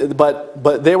mean,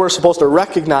 but they were supposed to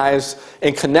recognize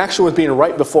in connection with being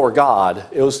right before God.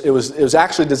 It was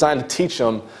actually designed to teach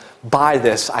them, by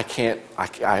this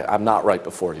I'm not right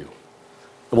before you.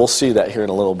 And we'll see that here in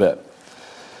a little bit.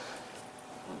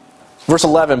 Verse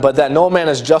 11, but that no man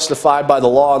is justified by the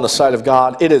law in the sight of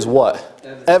God, it is what?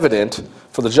 Evident,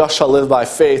 for the just shall live by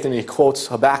faith. And he quotes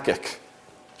Habakkuk,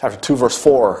 chapter 2, verse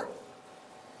 4.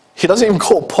 He doesn't even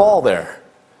quote Paul there.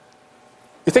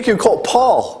 You think you would quote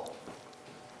Paul?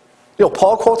 You know,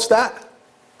 Paul quotes that?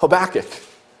 Habakkuk.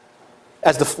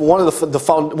 As one of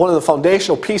the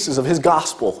foundational pieces of his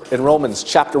gospel in Romans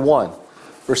chapter 1,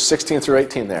 verse 16 through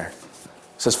 18 there.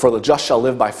 It says, for the just shall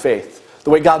live by faith.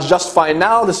 The way God's justifying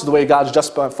now, this is the way God's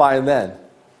justifying then.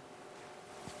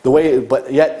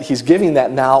 But yet he's giving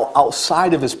that now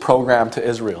outside of his program to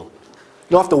Israel.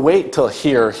 You don't have to wait till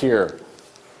here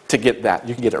to get that.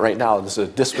 You can get it right now. This is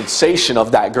a dispensation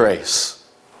of that grace.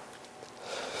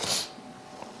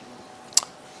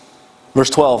 Verse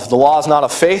 12, the law is not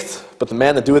of faith, but the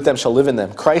man that doeth them shall live in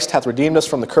them. Christ hath redeemed us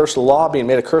from the curse of the law, being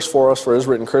made a curse for us, for it is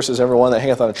written, cursed is every one that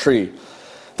hangeth on a tree,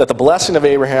 that the blessing of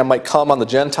Abraham might come on the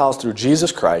Gentiles through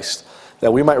Jesus Christ,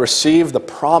 that we might receive the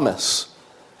promise.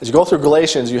 As you go through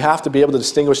Galatians, you have to be able to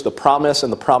distinguish the promise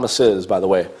and the promises, by the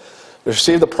way.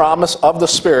 Receive the promise of the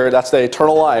Spirit, that's the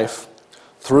eternal life,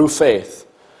 through faith.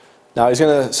 Now he's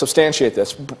going to substantiate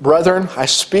this. Brethren, I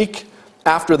speak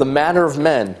after the manner of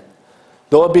men.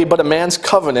 Though it be but a man's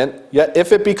covenant, yet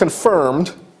if it be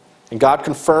confirmed, and God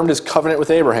confirmed his covenant with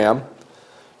Abraham,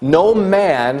 no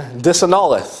man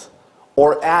disannulleth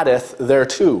or addeth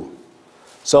thereto.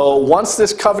 So once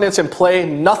this covenant's in play,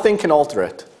 nothing can alter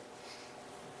it.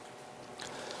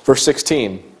 Verse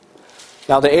 16.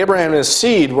 Now to Abraham and his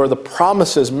seed were the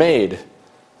promises made.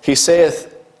 He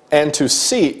saith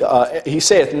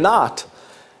not,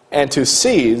 and to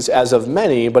seeds as of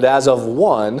many, but as of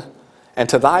one, and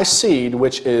to thy seed,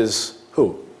 which is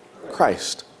who?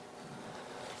 Christ.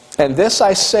 And this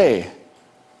I say.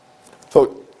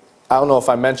 So I don't know if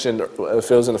I mentioned,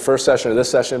 if it was in the first session or this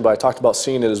session, but I talked about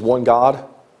seeing it as one God.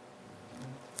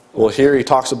 Well, here he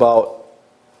talks about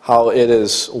how it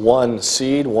is one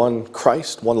seed, one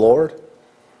Christ, one Lord.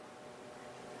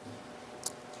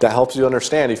 That helps you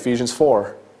understand Ephesians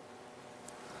 4.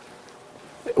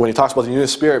 When he talks about the unity of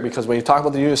the Spirit, because when he talks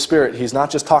about the unity of the Spirit, he's not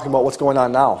just talking about what's going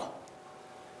on now.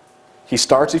 He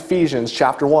starts Ephesians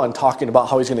chapter 1 talking about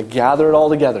how he's going to gather it all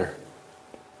together.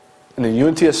 And the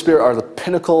unity of the Spirit are the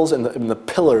pinnacles and the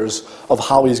pillars of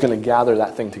how he's going to gather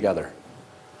that thing together.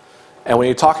 And when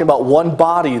you're talking about one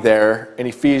body there in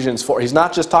Ephesians 4, he's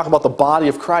not just talking about the body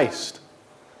of Christ.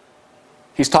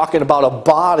 He's talking about a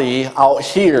body out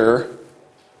here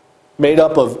made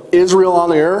up of Israel on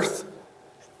the earth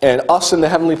and us in the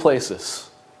heavenly places.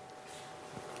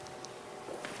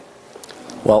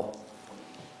 Well,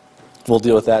 we'll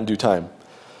deal with that in due time.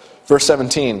 Verse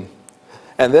 17.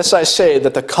 And this I say,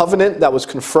 that the covenant that was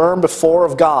confirmed before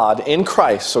of God in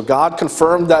Christ, so God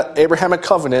confirmed that Abrahamic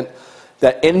covenant,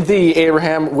 that in thee,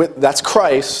 Abraham, that's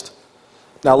Christ.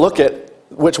 Now look at,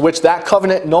 which that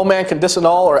covenant no man can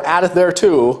disannul or addeth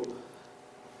thereto.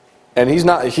 And he's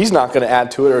not going to add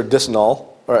to it or disannul.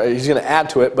 Or he's going to add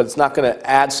to it, but it's not going to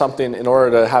add something in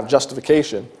order to have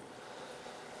justification.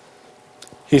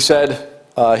 He says,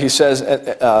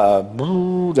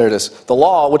 there it is. The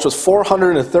law, which was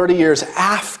 430 years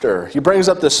after. He brings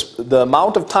up the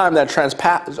amount of time that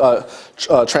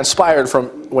transpired from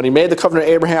when he made the covenant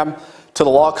of Abraham to the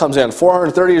law comes in.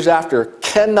 430 years after,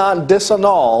 cannot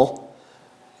disannul.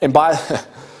 And by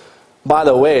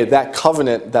the way, that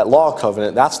covenant, that law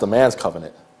covenant, that's the man's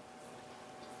covenant.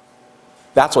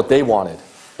 That's what they wanted.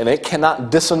 And it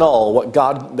cannot disannul what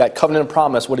God, that covenant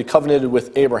promise, what he covenanted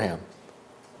with Abraham.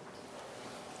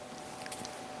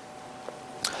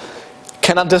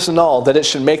 Cannot disannul that it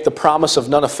should make the promise of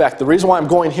none effect. The reason why I'm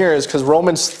going here is because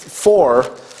Romans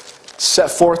 4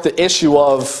 set forth the issue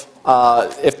of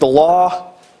if the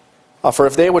law, for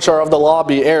if they which are of the law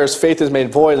be heirs, faith is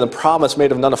made void and the promise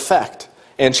made of none effect.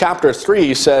 In chapter 3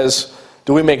 he says,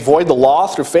 do we make void the law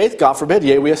through faith? God forbid,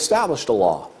 yea, we established a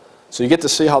law. So you get to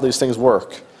see how these things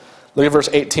work. Look at verse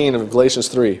 18 of Galatians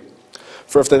 3.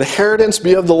 For if the inheritance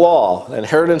be of the law, the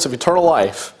inheritance of eternal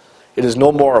life, it is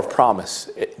no more of promise.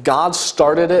 God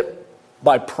started it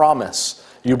by promise.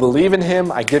 You believe in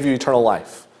him, I give you eternal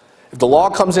life. If the law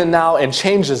comes in now and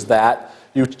changes that,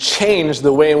 You change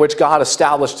the way in which God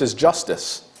established his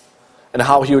justice and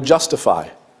how he would justify.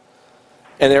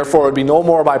 And therefore it would be no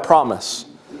more by promise.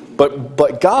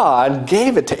 But God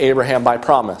gave it to Abraham by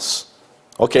promise.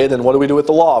 Okay, then what do we do with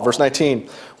the law? Verse 19.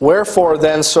 Wherefore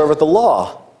then serveth the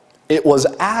law? It was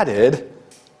added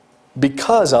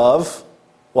because of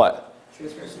what?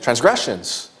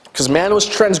 Transgressions. Because man was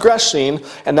transgressing,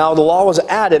 and now the law was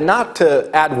added not to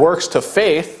add works to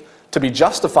faith, to be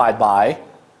justified by.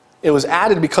 It was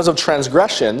added because of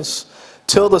transgressions,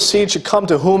 till the seed should come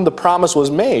to whom the promise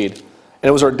was made. And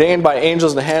it was ordained by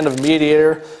angels in the hand of a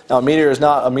mediator. Now a mediator is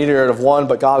not a mediator of one,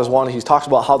 but God is one. He talks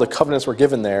about how the covenants were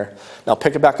given there. Now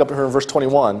pick it back up here in verse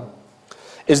 21.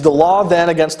 Is the law then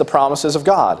against the promises of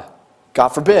God? God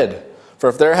forbid. For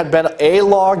if there had been a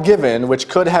law given which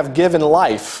could have given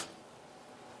life,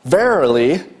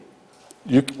 verily,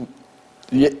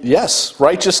 yes,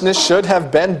 righteousness should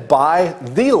have been by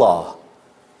the law.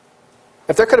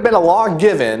 If there could have been a law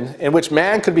given in which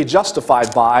man could be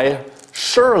justified by,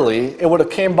 surely it would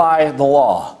have came by the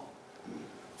law.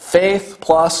 Faith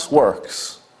plus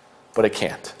works. But it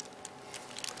can't.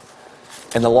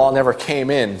 And the law never came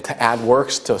in to add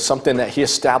works to something that he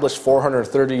established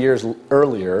 430 years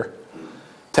earlier,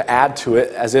 to add to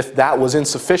it as if that was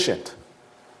insufficient.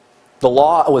 The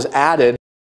law was added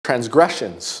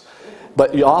transgressions.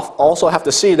 But you also have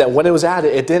to see that when it was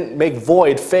added, it didn't make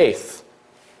void faith.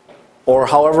 Or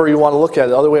however you want to look at it,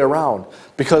 the other way around.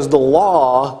 Because the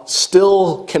law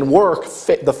still can work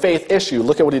the faith issue.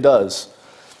 Look at what he does.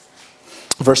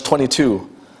 Verse 22.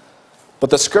 But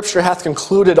the scripture hath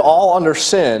concluded all under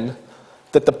sin,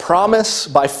 that the promise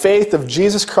by faith of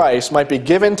Jesus Christ might be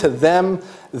given to them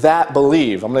that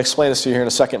believe. I'm going to explain this to you here in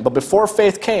a second. But before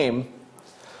faith came,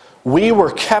 we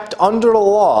were kept under the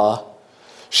law,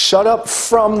 shut up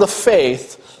from the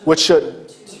faith, which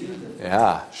should...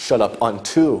 Yeah, shut up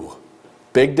unto.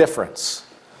 Big difference.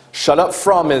 Shut up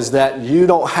from is that you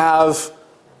don't have...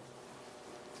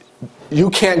 You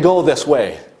can't go this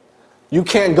way. You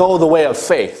can't go the way of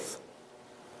faith.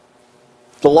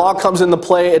 The law comes into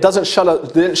play. It didn't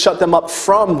shut them up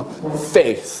from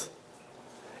faith.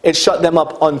 It shut them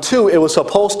up unto. It was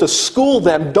supposed to school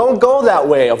them. Don't go that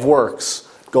way of works.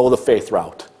 Go the faith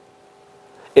route.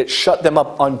 It shut them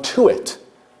up unto it.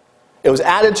 It was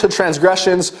added to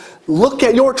transgressions. Look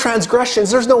at your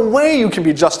transgressions. There's no way you can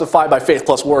be justified by faith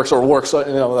plus works or works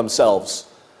themselves.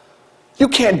 You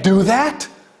can't do that.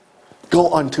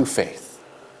 Go unto faith.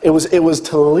 It was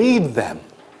to lead them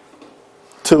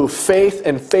to faith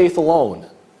and faith alone.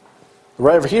 The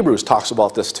writer of Hebrews talks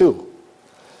about this too.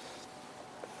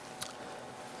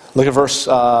 Look at verse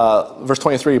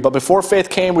 23. But before faith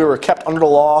came, we were kept under the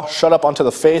law, shut up unto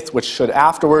the faith which should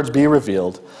afterwards be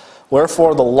revealed.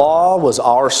 Wherefore the law was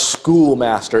our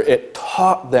schoolmaster. It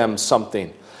taught them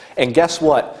something. And guess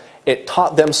what? It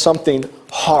taught them something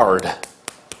hard.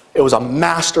 It was a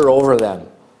master over them.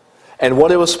 And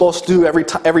what it was supposed to do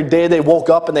every day they woke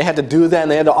up and they had to do that, and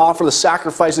they had to offer the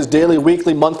sacrifices daily,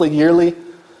 weekly, monthly, yearly.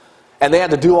 And they had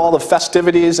to do all the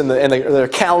festivities and their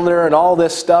calendar and all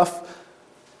this stuff.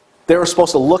 They were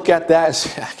supposed to look at that and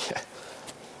say,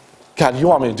 God, you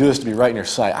want me to do this to be right in your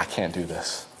sight? I can't do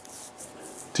this.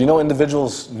 Do you know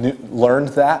individuals learned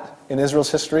that in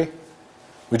Israel's history?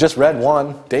 We just read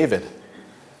one, David.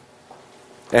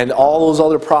 And all those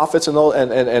other prophets and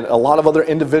a lot of other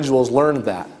individuals learned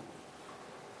that.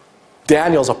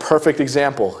 Daniel's a perfect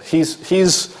example.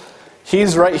 He's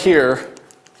right here.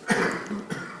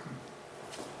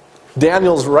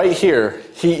 Daniel's right here.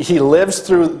 He lives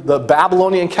through the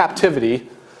Babylonian captivity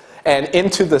and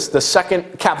into the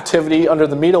second captivity under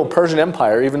the Medo-Persian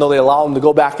Empire, even though they allow him to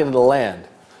go back into the land.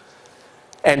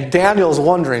 And Daniel's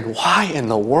wondering, why in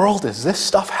the world is this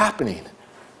stuff happening?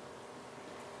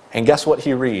 And guess what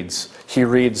he reads? He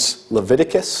reads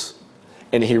Leviticus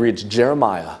and he reads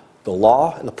Jeremiah, the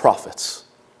law and the prophets.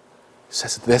 He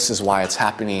says, this is why it's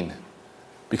happening.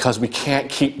 Because we can't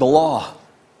keep the law.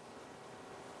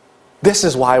 This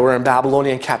is why we're in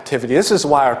Babylonian captivity. This is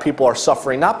why our people are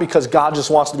suffering. Not because God just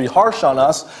wants to be harsh on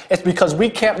us. It's because we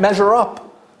can't measure up.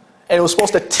 And it was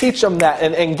supposed to teach them that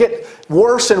and get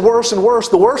worse and worse and worse.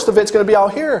 The worst of it's going to be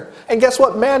out here. And guess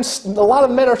what? A lot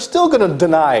of men are still going to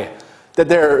deny that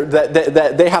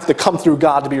they have to come through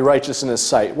God to be righteous in His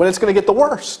sight. When it's going to get the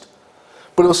worst.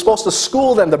 But it was supposed to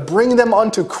school them, to bring them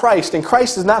unto Christ. And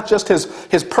Christ is not just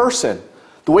his person.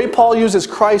 The way Paul uses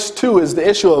Christ too is the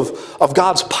issue of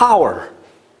God's power.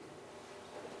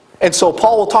 And so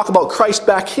Paul will talk about Christ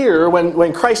back here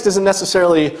when Christ isn't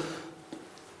necessarily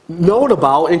known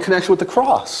about in connection with the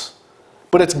cross.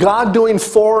 But it's God doing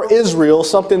for Israel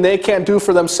something they can't do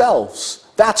for themselves.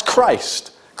 That's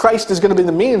Christ. Christ is going to be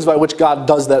the means by which God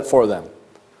does that for them.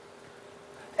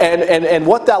 And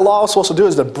what that law is supposed to do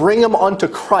is to bring them unto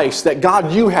Christ, that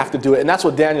God, you have to do it. And that's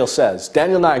what Daniel says.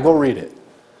 Daniel 9, go read it.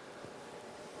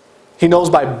 He knows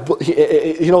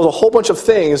he knows a whole bunch of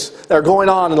things that are going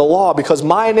on in the law because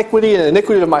my iniquity and the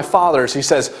iniquity of my fathers, he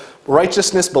says,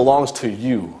 righteousness belongs to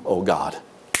you, O God.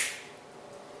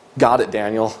 Got it,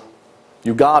 Daniel.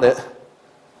 You got it.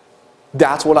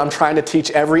 That's what I'm trying to teach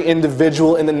every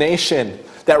individual in the nation,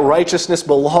 that righteousness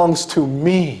belongs to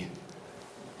me,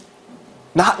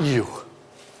 not you.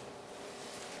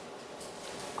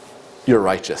 You're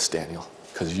righteous, Daniel,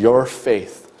 because your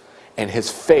faith, and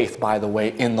his faith, by the way,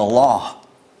 in the law,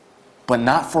 but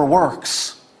not for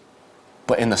works,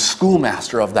 but in the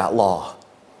schoolmaster of that law.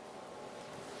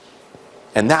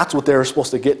 And that's what they were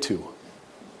supposed to get to.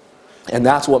 And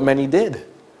that's what many did.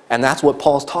 And that's what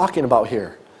Paul's talking about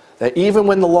here. That even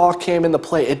when the law came into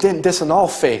play, it didn't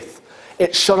disannul faith.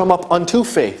 It shut them up unto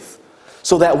faith.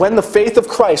 So that when the faith of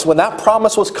Christ, when that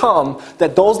promise was come,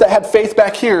 that those that had faith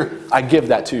back here, I give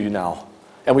that to you now.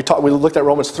 And we looked at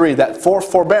Romans 3, that for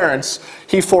forbearance,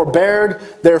 he forbeared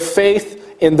their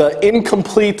faith in the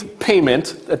incomplete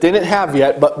payment that they didn't have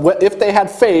yet, but if they had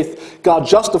faith, God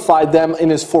justified them in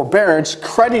his forbearance,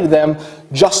 credited them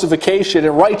justification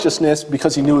and righteousness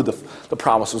because he knew the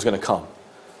promise was going to come.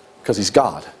 Because he's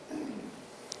God.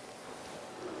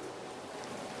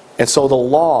 And so the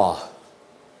law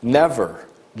never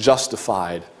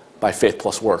justified by faith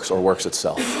plus works or works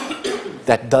itself.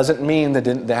 That doesn't mean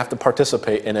they have to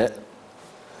participate in it.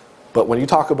 But when you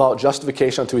talk about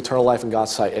justification unto eternal life in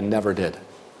God's sight, it never did.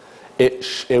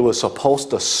 It was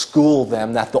supposed to school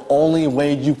them that the only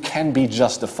way you can be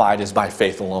justified is by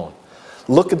faith alone.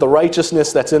 Look at the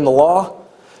righteousness that's in the law.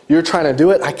 You're trying to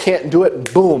do it. I can't do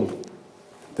it. Boom.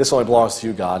 This only belongs to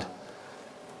you, God.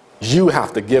 You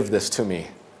have to give this to me.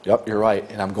 Yep, you're right.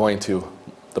 And I'm going to.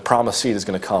 The promised seed is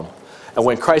going to come. And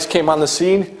when Christ came on the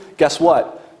scene, guess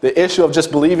what? The issue of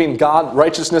just believing God,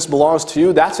 righteousness belongs to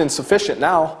you, that's insufficient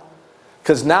now.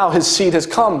 Because now his seed has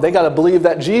come. They got to believe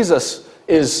that Jesus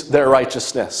is their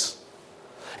righteousness.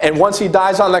 And once he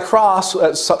dies on the cross,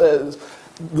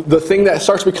 the thing that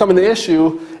starts becoming the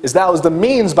issue is that was the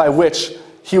means by which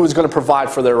he was going to provide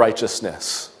for their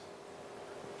righteousness.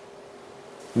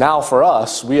 Now for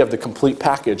us, we have the complete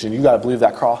package, and you got to believe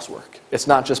that cross work. It's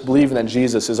not just believing that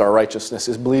Jesus is our righteousness.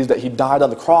 It's believing that he died on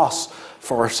the cross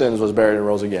for our sins, was buried, and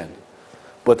rose again.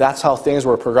 But that's how things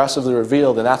were progressively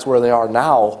revealed, and that's where they are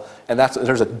now. And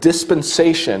there's a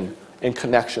dispensation in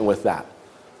connection with that,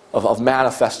 of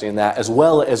manifesting that, as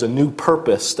well as a new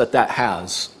purpose that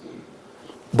has.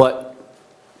 But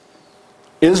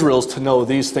Israel's to know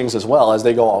these things as well as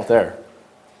they go out there.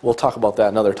 We'll talk about that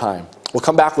another time. Well,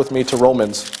 come back with me to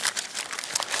Romans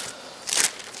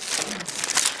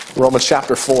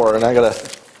chapter 4, and I got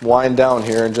to wind down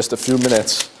here in just a few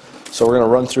minutes. So we're going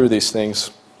to run through these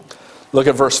things. Look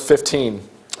at verse 15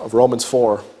 of Romans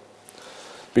 4.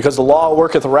 Because the law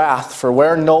worketh wrath, for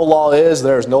where no law is,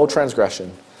 there is no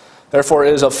transgression. Therefore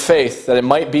it is of faith, that it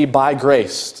might be by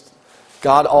grace.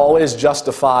 God always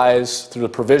justifies through the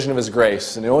provision of his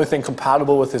grace, and the only thing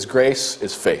compatible with his grace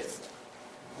is faith.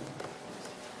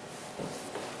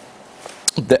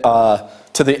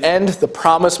 To the end, the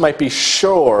promise might be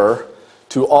sure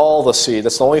to all the seed.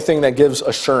 That's the only thing that gives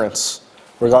assurance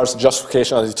in regards to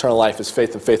justification of eternal life is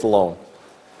faith and faith alone.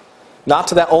 Not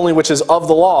to that only which is of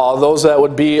the law, those that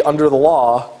would be under the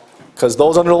law, because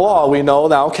those under the law we know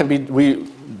now can be,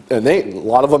 a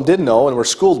lot of them did know and were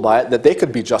schooled by it, that they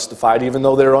could be justified even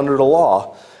though they're under the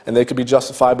law, and they could be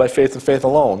justified by faith and faith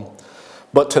alone.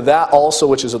 But to that also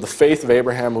which is of the faith of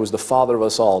Abraham, who is the father of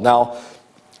us all. Now,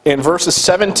 in verses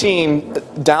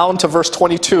 17 down to verse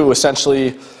 22,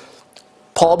 essentially,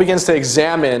 Paul begins to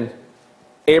examine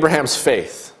Abraham's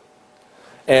faith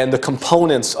and the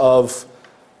components of,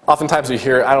 oftentimes we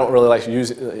hear, I don't really like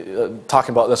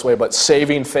talking about it this way, but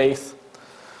saving faith,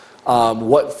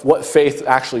 what faith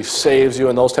actually saves you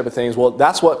and those type of things. Well,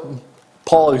 that's what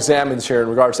Paul examines here in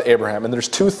regards to Abraham. And there's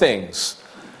two things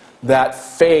that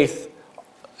faith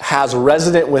has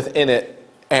resident within it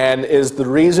and is the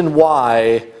reason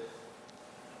why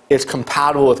it's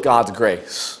compatible with God's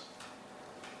grace.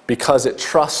 Because it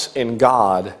trusts in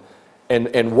God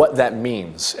and what that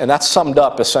means. And that's summed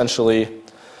up essentially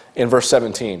in verse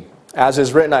 17. As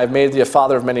is written, I have made thee a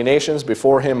father of many nations,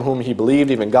 before him whom he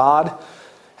believed, even God.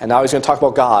 And now he's going to talk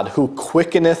about God, who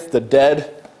quickeneth the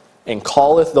dead and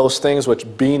calleth those things which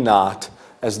be not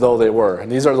as though they were.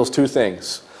 And these are those two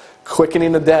things.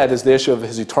 Quickening the dead is the issue of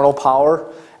his eternal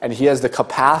power, and he has the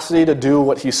capacity to do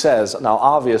what he says. Now,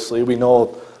 obviously, we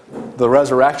know the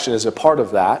resurrection is a part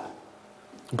of that.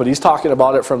 But he's talking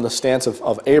about it from the stance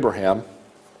of Abraham,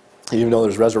 even though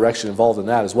there's resurrection involved in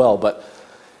that as well. But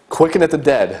quicken at the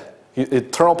dead,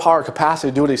 eternal power,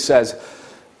 capacity to do what he says.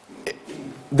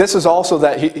 This is also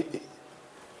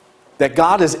that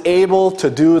God is able to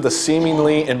do the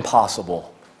seemingly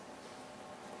impossible.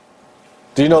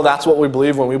 Do you know that's what we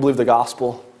believe when we believe the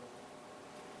gospel?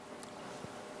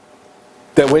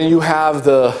 That when you have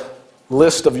the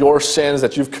list of your sins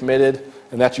that you've committed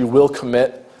and that you will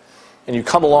commit, and you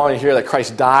come along and hear that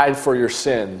Christ died for your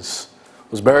sins,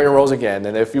 was buried and rose again,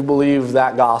 and if you believe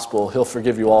that gospel, he'll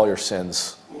forgive you all your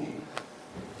sins.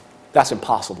 That's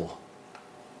impossible.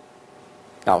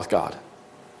 Not with God.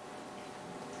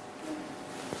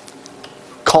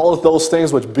 Calleth those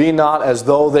things which be not as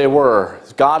though they were.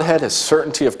 His Godhead, his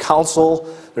certainty of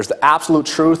counsel. There's the absolute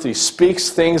truth. He speaks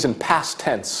things in past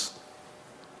tense.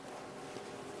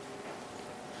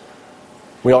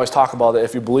 We always talk about that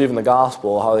if you believe in the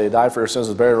gospel, how they died for your sins,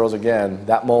 was buried, rose again,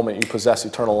 that moment you possess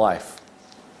eternal life.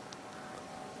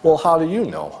 Well, how do you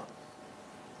know?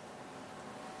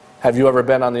 Have you ever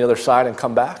been on the other side and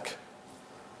come back?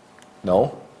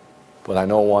 No, but I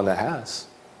know one that has.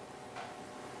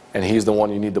 And he's the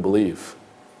one you need to believe.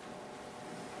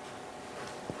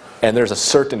 And there's a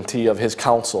certainty of his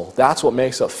counsel. That's what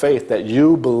makes up faith, that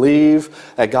you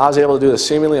believe that God's able to do the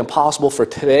seemingly impossible for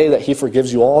today, that he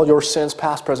forgives you all your sins,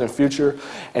 past, present, future,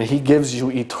 and he gives you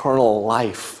eternal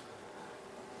life.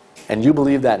 And you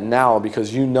believe that now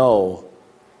because you know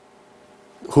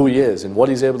who he is and what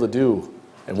he's able to do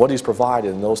and what he's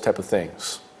provided and those type of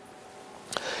things.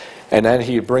 And then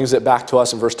he brings it back to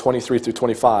us in verse 23 through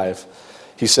 25.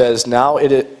 He says, now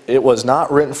it was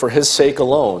not written for his sake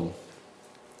alone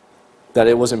that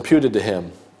it was imputed to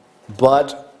him,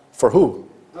 but for who?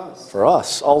 Us. For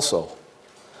us also,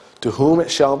 to whom it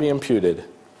shall be imputed,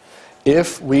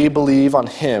 if we believe on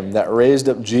him that raised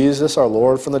up Jesus our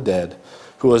Lord from the dead,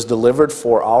 who was delivered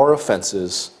for our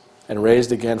offenses and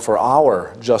raised again for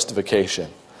our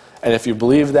justification. And if you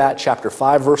believe that, chapter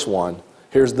 5, verse 1,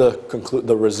 here's the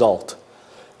result.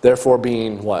 Therefore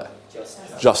being what?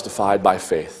 Justified by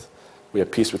faith. We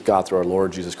have peace with God through our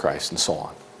Lord Jesus Christ, and so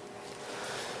on.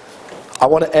 I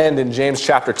want to end in James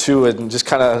chapter 2 and just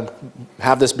kind of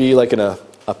have this be like an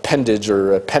appendage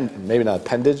or maybe not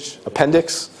appendage,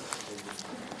 appendix?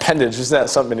 Appendage, isn't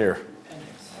that something in your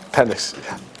appendix?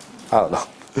 Yeah. I don't know.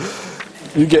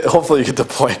 Hopefully you get the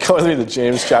point. Come with me to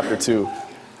James chapter 2.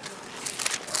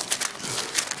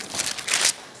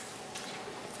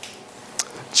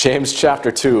 James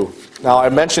chapter 2. Now, I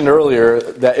mentioned earlier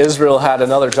that Israel had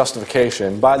another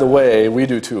justification. By the way, we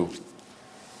do too.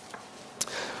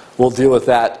 We'll deal with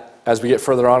that as we get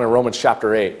further on in Romans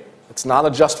chapter 8. It's not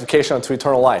a justification unto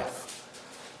eternal life.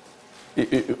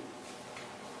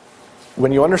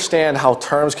 When you understand how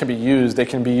terms can be used, they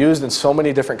can be used in so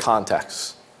many different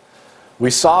contexts.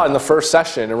 We saw in the first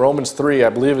session in Romans 3, I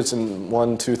believe it's in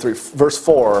 1, 2, 3, verse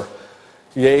 4,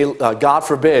 yea, God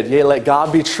forbid, yea, let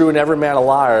God be true and every man a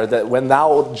liar, that when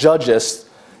thou judgest,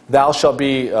 thou shalt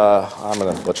be, I'm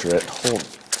going to butcher it,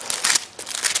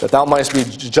 that thou mightest be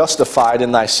justified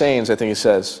in thy sayings, I think he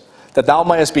says. That thou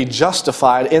mightest be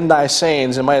justified in thy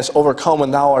sayings and mightest overcome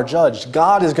when thou art judged.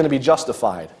 God is going to be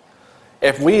justified.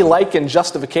 If we liken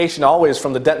justification always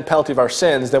from the debt and penalty of our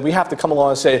sins, then we have to come along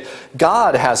and say,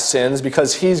 God has sins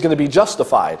because he's going to be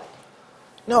justified.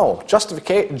 No,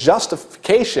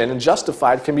 justification and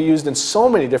justified can be used in so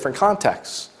many different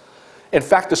contexts. In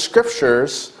fact, the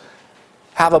scriptures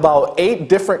have about 8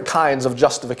 different kinds of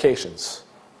justifications.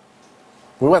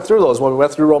 We went through those when we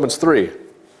went through Romans 3.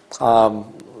 I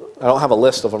don't have a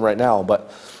list of them right now,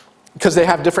 but because they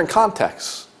have different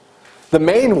contexts. The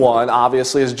main one,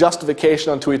 obviously, is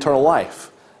justification unto eternal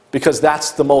life, because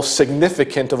that's the most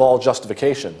significant of all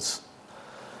justifications.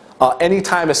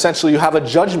 Anytime, essentially, you have a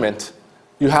judgment,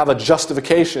 you have a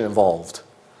justification involved.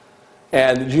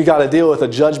 And you got to deal with a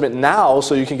judgment now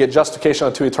so you can get justification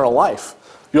unto eternal life.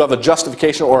 You have a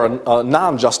justification or a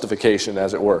non-justification,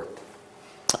 as it were.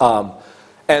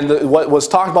 And what was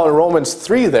talked about in Romans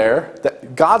 3 there,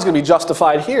 that God's going to be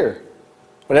justified here.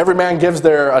 When every man gives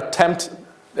their attempt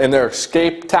and their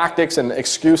escape tactics and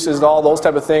excuses and all those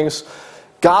type of things,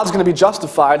 God's going to be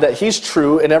justified that he's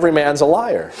true and every man's a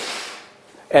liar.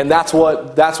 And that's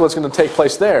what's going to take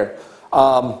place there.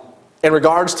 In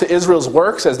regards to Israel's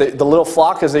works, as the little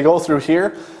flock, as they go through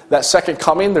here, that second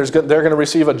coming, they're going to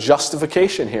receive a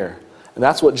justification here. And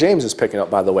that's what James is picking up,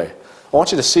 by the way. I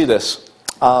want you to see this.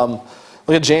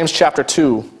 Look at James chapter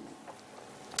 2.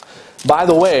 By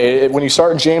the way, when you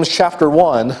start in James chapter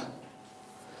 1,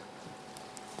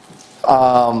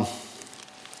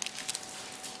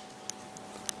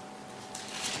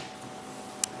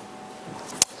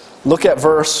 Look at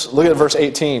verse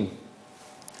 18.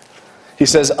 He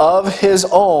says, of his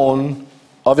own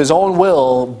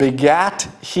will begat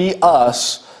he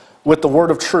us with the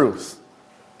word of truth.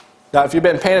 Now, if you've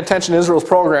been paying attention to Israel's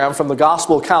program from the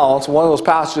gospel accounts, one of those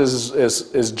passages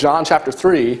is John chapter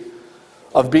 3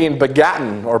 of being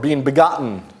begotten or being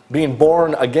begotten, being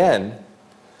born again.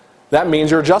 That means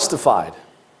you're justified.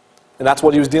 And that's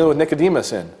what he was dealing with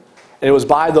Nicodemus in. And it was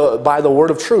by the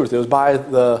word of truth. It was by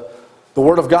the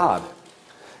word of God.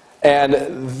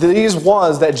 And these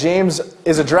ones that James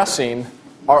is addressing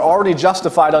are already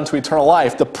justified unto eternal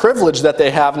life. The privilege that they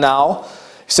have now,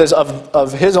 he says,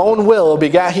 of his own will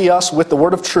begat he us with the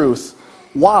word of truth.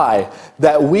 Why?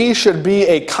 That we should be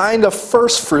a kind of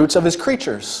first fruits of his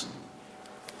creatures.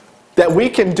 That we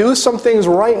can do some things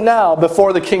right now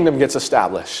before the kingdom gets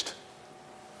established.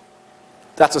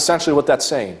 That's essentially what that's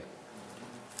saying.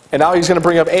 And now he's going to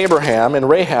bring up Abraham and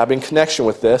Rahab in connection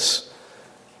with this,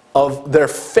 of their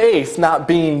faith not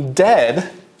being dead,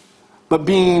 but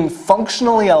being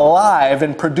functionally alive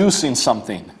and producing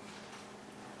something.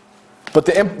 But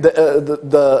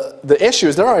the issue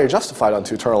is they're already justified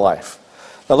unto eternal life.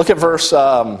 Now look at verse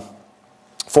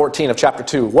 14 of chapter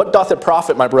 2. What doth it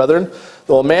profit, my brethren,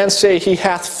 though a man say he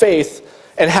hath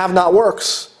faith and have not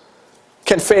works?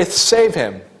 Can faith save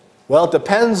him? Well, it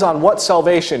depends on what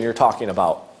salvation you're talking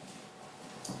about.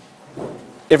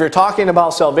 If you're talking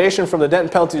about salvation from the debt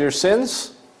and penalty of your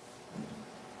sins,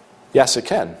 yes, it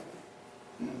can.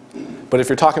 But if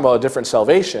you're talking about a different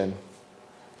salvation,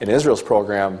 in Israel's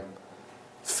program,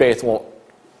 faith won't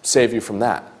save you from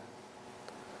that.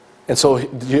 And so,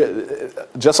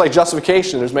 just like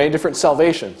justification, there's many different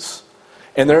salvations.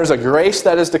 And there's a grace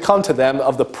that is to come to them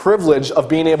of the privilege of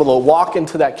being able to walk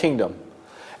into that kingdom.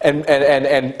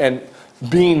 And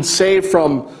being saved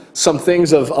from some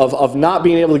things of not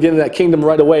being able to get into that kingdom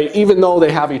right away, even though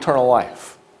they have eternal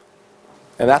life.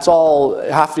 And that's all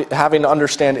having to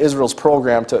understand Israel's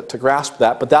program to grasp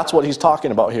that. But that's what he's talking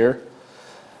about here.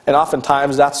 And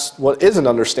oftentimes that's what isn't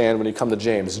understood when you come to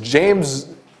James.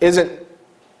 James isn't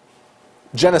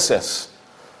Genesis.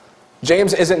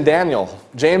 James isn't Daniel.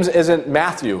 James isn't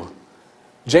Matthew.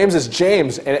 James is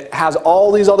James, and it has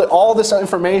all this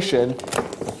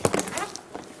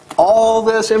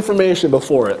information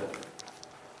before it.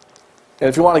 And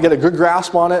if you want to get a good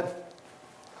grasp on it,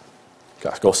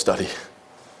 gosh, go study.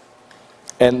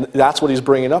 And that's what he's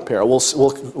bringing up here.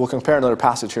 We'll compare another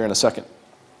passage here in a second.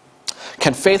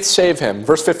 Can faith save him?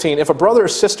 Verse 15, if a brother or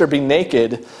sister be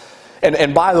naked,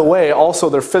 and by the way, also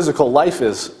their physical life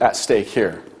is at stake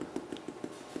here.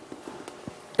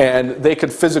 And they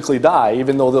could physically die,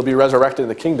 even though they'll be resurrected in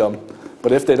the kingdom.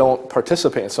 But if they don't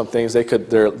participate in some things,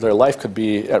 their life could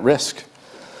be at risk.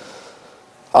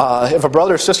 If a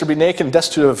brother or sister be naked and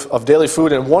destitute of daily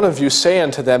food, and one of you say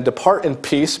unto them, depart in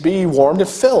peace, be ye warmed and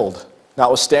filled.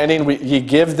 Notwithstanding, ye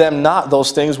give them not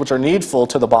those things which are needful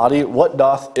to the body, what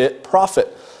doth it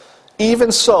profit?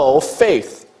 Even so,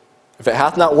 faith, if it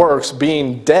hath not works,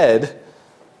 being dead,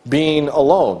 being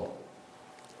alone.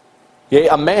 Yea,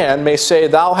 a man may say,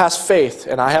 thou hast faith,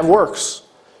 and I have works.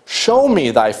 Show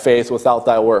me thy faith without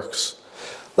thy works.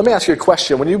 Let me ask you a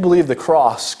question. When you believe the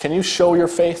cross, can you show your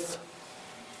faith?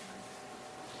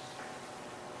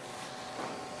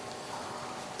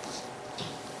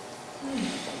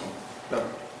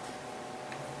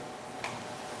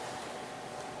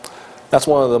 That's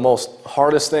one of the most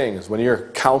hardest things when you're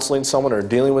counseling someone or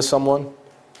dealing with someone,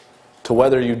 to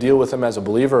whether you deal with them as a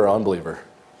believer or unbeliever.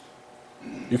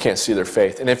 You can't see their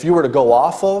faith. And if you were to go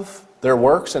off of their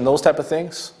works and those type of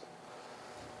things,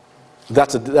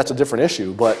 that's a different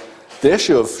issue. But the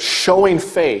issue of showing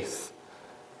faith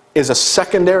is a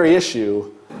secondary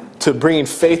issue to bringing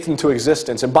faith into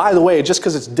existence. And by the way, just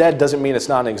because it's dead doesn't mean it's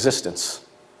not in existence.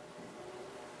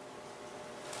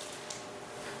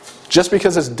 Just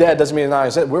because it's dead doesn't mean it's not in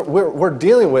existence. We're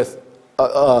dealing with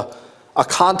a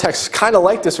context kind of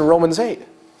like this in Romans 8.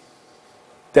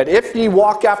 That if ye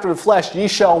walk after the flesh, ye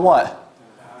shall what?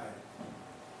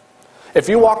 If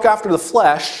you walk after the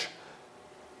flesh,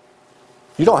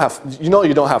 you don't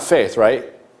have faith, right?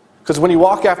 Because when you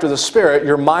walk after the Spirit,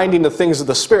 you're minding the things of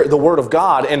the Spirit, the Word of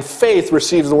God, and faith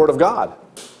receives the Word of God.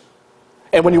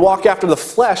 And when you walk after the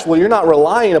flesh, well, you're not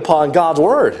relying upon God's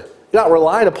Word. You're not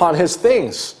relying upon His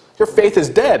things. Your faith is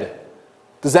dead.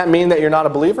 Does that mean that you're not a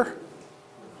believer?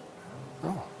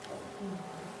 No.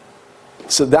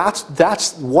 So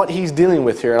that's what he's dealing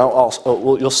with here, and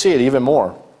you'll see it even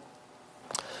more.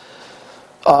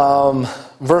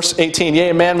 Verse 18, yea,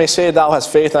 a man may say, thou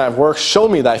hast faith and I have works. Show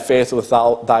me thy faith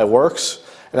without thy works,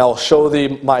 and I will show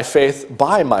thee my faith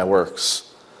by my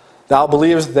works. Thou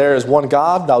believest there is one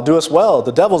God, thou doest well.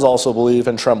 The devils also believe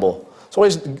and tremble. So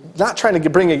he's not trying to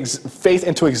bring faith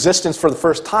into existence for the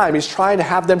first time. He's trying to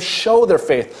have them show their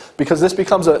faith, because this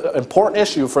becomes an important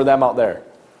issue for them out there.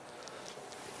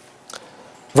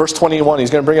 Verse 21, he's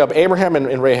going to bring up Abraham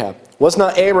and Rahab. Was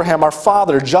not Abraham our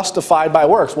father justified by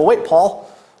works? Well, wait,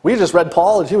 Paul. We just read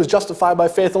Paul, and he was justified by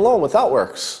faith alone without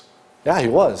works. Yeah, he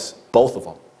was. Both of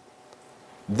them.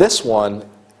 This one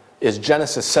is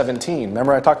Genesis 17.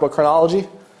 Remember I talked about chronology?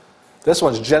 This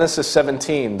one's Genesis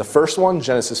 17. The first one,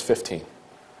 Genesis 15.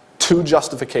 2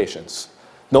 justifications.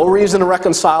 No reason to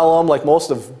reconcile them like most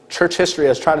of church history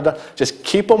has tried to do. Just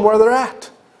keep them where they're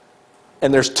at.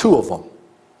 And there's 2 of them.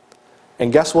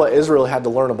 And guess what? Israel had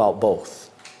to learn about both.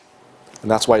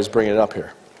 And that's why he's bringing it up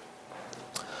here.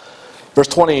 Verse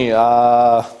 21.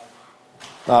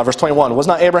 Was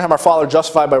not Abraham our father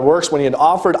justified by works when he had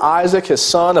offered Isaac his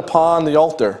son upon the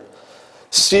altar?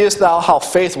 Seest thou how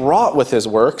faith wrought with his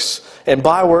works, and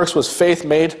by works was faith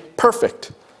made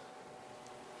perfect?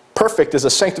 Perfect is a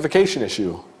sanctification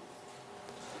issue.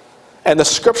 And the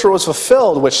scripture was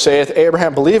fulfilled, which saith,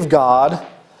 Abraham believed God,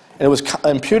 and it was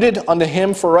imputed unto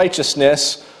him for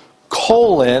righteousness,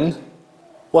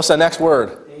 what's the next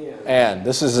word? And.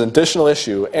 This is an additional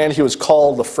issue. And he was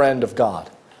called the friend of God.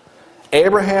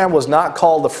 Abraham was not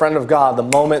called the friend of God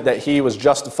the moment that he was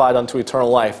justified unto eternal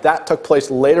life. That took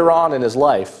place later on in his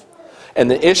life.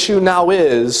 And the issue now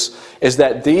is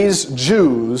that these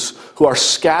Jews who are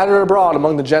scattered abroad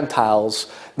among the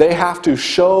Gentiles, they have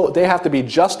to be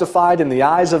justified in the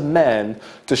eyes of men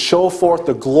to show forth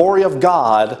the glory of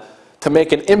God, to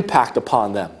make an impact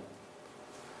upon them.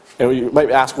 And you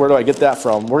might ask, where do I get that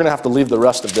from? We're going to have to leave the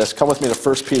rest of this. Come with me to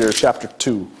 1 Peter chapter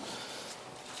 2.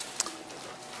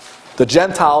 The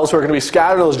Gentiles who are going to be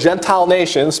scattered, those Gentile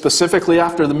nations, specifically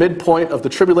after the midpoint of the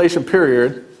tribulation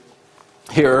period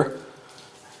here,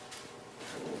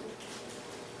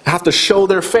 have to show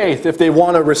their faith if they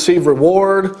want to receive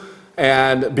reward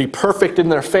and be perfect in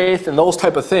their faith and those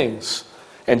type of things.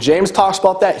 And James talks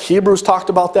about that. Hebrews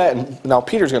talked about that. And now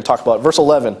Peter's going to talk about it. Verse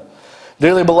 11.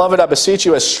 Dearly beloved, I beseech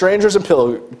you as strangers and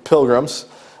pilgrims,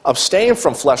 abstain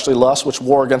from fleshly lusts which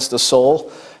war against the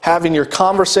soul, having your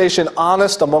conversation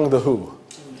honest among the who?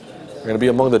 You're going to be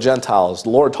among the Gentiles.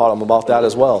 The Lord taught them about that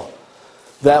as well.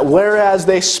 That whereas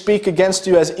they speak against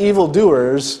you as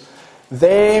evildoers,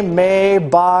 they may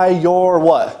by your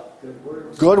what?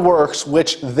 Good works,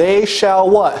 which they shall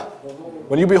what?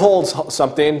 When you behold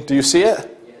something, do you see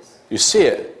it? Yes. You see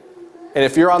it. And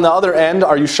if you're on the other end,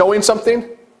 are you showing something?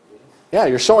 Yeah,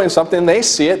 you're showing something. They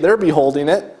see it. They're beholding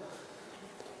it.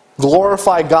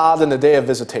 Glorify God in the day of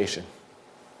visitation.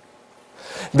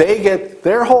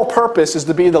 Their whole purpose is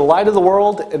to be the light of the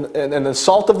world and the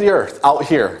salt of the earth out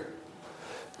here.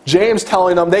 James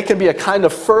telling them they can be a kind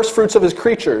of first fruits of his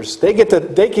creatures. They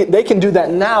can do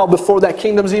that now before that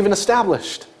kingdom's even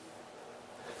established.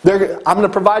 I'm going to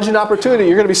provide you an opportunity.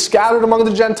 You're going to be scattered among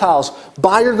the Gentiles.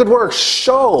 By your good works,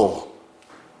 show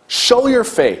your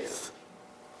faith.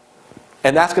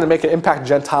 And that's going to make an impact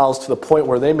Gentiles to the point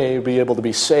where they may be able to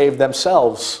be saved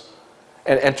themselves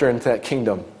and enter into that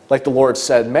kingdom. Like the Lord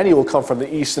said, many will come from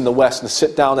the east and the west and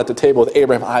sit down at the table with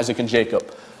Abraham, Isaac, and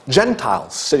Jacob.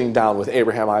 Gentiles sitting down with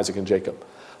Abraham, Isaac, and Jacob.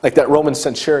 Like that Roman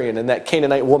centurion and that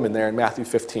Canaanite woman there in Matthew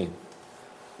 15.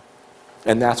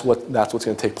 And that's what's going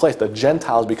to take place. The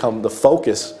Gentiles become the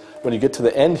focus when you get to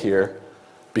the end here,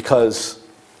 because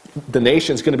the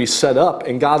nation's going to be set up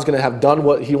and God's going to have done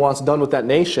what he wants done with that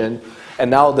nation. And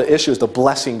now the issue is the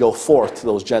blessing go forth to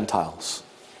those Gentiles.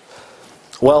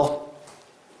 Well,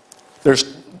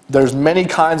 there's many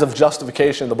kinds of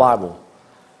justification in the Bible.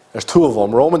 There's 2 of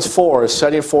them. Romans 4 is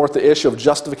setting forth the issue of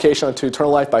justification unto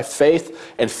eternal life by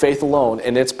faith and faith alone.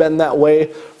 And it's been that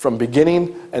way from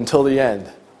beginning until the end.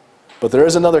 But there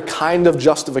is another kind of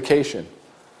justification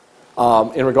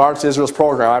in regards to Israel's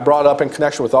program. I brought it up in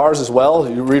connection with ours as well.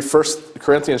 You read 1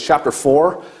 Corinthians chapter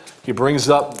 4. He brings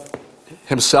up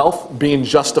himself being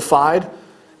justified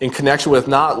in connection with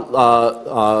not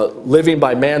living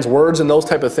by man's words and those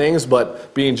type of things,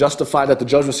 but being justified at the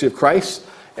judgment seat of Christ.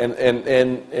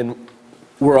 And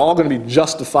we're all going to be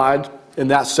justified in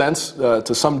that sense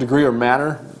to some degree or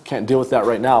manner. Can't deal with that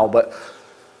right now.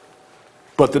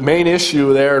 But the main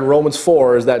issue there in Romans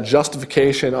 4 is that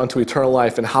justification unto eternal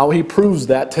life. And how he proves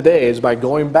that today is by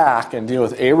going back and dealing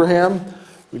with Abraham,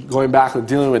 going back and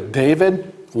dealing with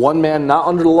David, one man not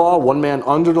under the law, one man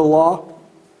under the law,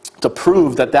 to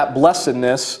prove that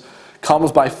blessedness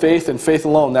comes by faith and faith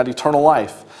alone, that eternal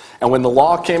life. And when the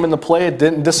law came into play, it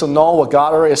didn't disannul what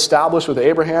God already established with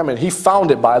Abraham. And he found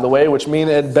it, by the way, which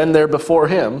means it had been there before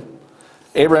him.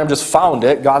 Abraham just found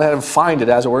it. God had him find it,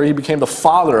 as it were. He became the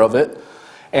father of it.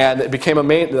 And it became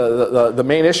the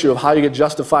main issue of how you get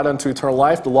justified unto eternal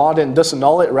life. The law didn't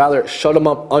disannul it, rather it shut them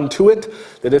up unto it.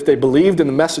 That if they believed in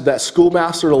the message, that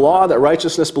schoolmaster of the law, that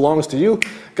righteousness belongs to you,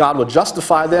 God would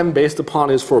justify them based upon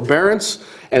his forbearance.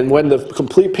 And when the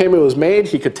complete payment was made,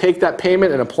 he could take that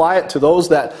payment and apply it to those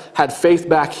that had faith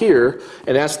back here.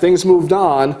 And as things moved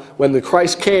on, when the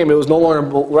Christ came, it was no longer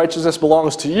righteousness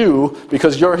belongs to you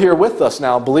because you're here with us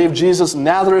now. Believe Jesus of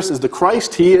Nazareth is the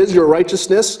Christ. He is your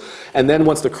righteousness. And then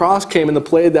once the cross came into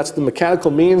play, that's the mechanical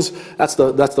means, that's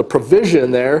the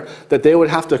provision there, that they would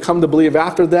have to come to believe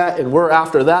after that. And we're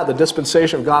after that, the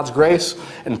dispensation of God's grace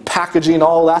and packaging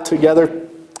all that together.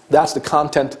 That's the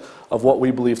content of what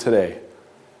we believe today.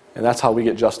 And that's how we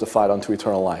get justified unto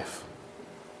eternal life.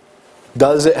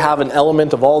 Does it have an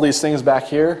element of all these things back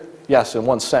here? Yes, in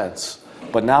one sense.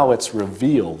 But now it's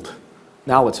revealed.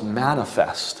 Now it's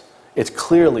manifest. It's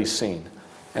clearly seen.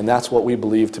 And that's what we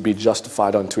believe to be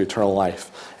justified unto eternal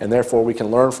life. And therefore we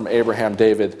can learn from Abraham,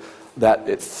 David,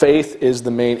 that faith is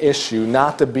the main issue,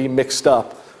 not to be mixed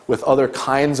up with other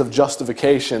kinds of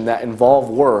justification that involve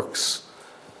works,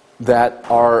 that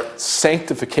are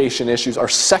sanctification issues, are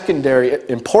secondary,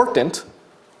 important,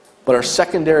 but are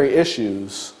secondary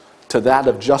issues to that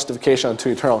of justification unto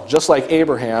eternal. Just like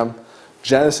Abraham,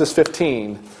 Genesis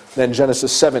 15, then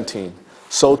Genesis 17.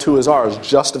 So too is ours.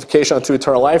 Justification unto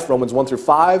eternal life, Romans 1 through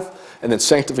 5, and then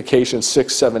sanctification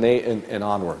 6, 7, 8, and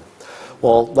onward.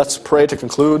 Well, let's pray to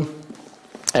conclude,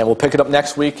 and we'll pick it up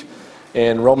next week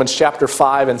in Romans chapter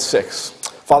 5 and 6.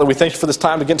 Father, we thank you for this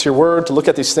time to get into your word, to look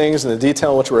at these things in the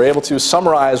detail in which we're able to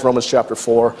summarize Romans chapter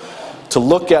 4, to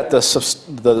look at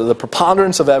the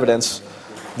preponderance of evidence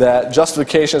that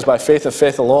justification is by faith and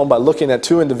faith alone, by looking at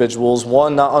two individuals,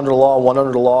 one not under the law, one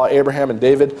under the law, Abraham and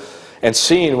David, and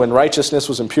seeing when righteousness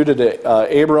was imputed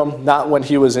to Abram, not when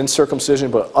he was in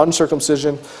circumcision, but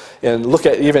uncircumcision. And look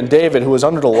at even David, who was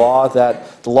under the law,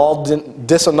 that the law didn't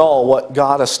disannul what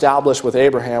God established with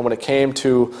Abraham when it came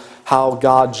to how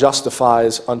God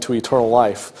justifies unto eternal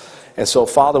life. And so,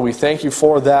 Father, we thank you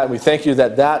for that. We thank you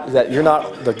that you're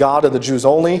not the God of the Jews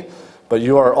only, but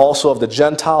you are also of the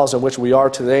Gentiles, in which we are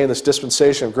today in this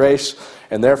dispensation of grace.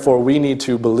 And therefore, we need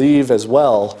to believe as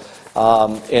well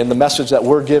in the message that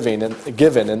we're given,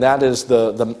 and that is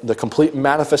the complete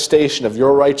manifestation of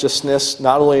your righteousness,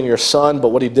 not only in your Son, but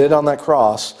what he did on that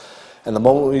cross. And the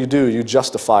moment we do, you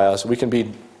justify us. We can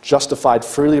be justified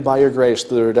freely by your grace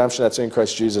through the redemption that's in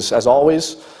Christ Jesus. As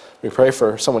always, we pray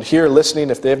for someone here listening,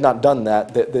 if they have not done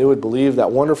that they would believe that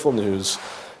wonderful news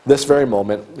this very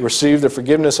moment, receive the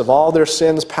forgiveness of all their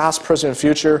sins, past, present, and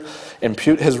future,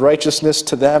 impute his righteousness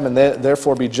to them, and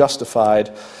therefore be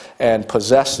justified and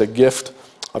possess the gift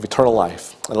of eternal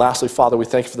life. And lastly, Father, we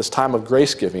thank you for this time of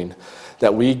grace giving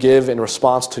that we give in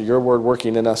response to your word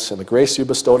working in us and the grace you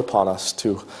bestowed upon us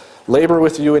to labor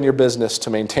with you in your business to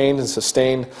maintain and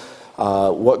sustain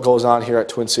what goes on here at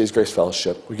Twin Cities Grace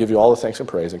Fellowship. We give you all the thanks and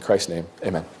praise in Christ's name.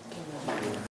 Amen.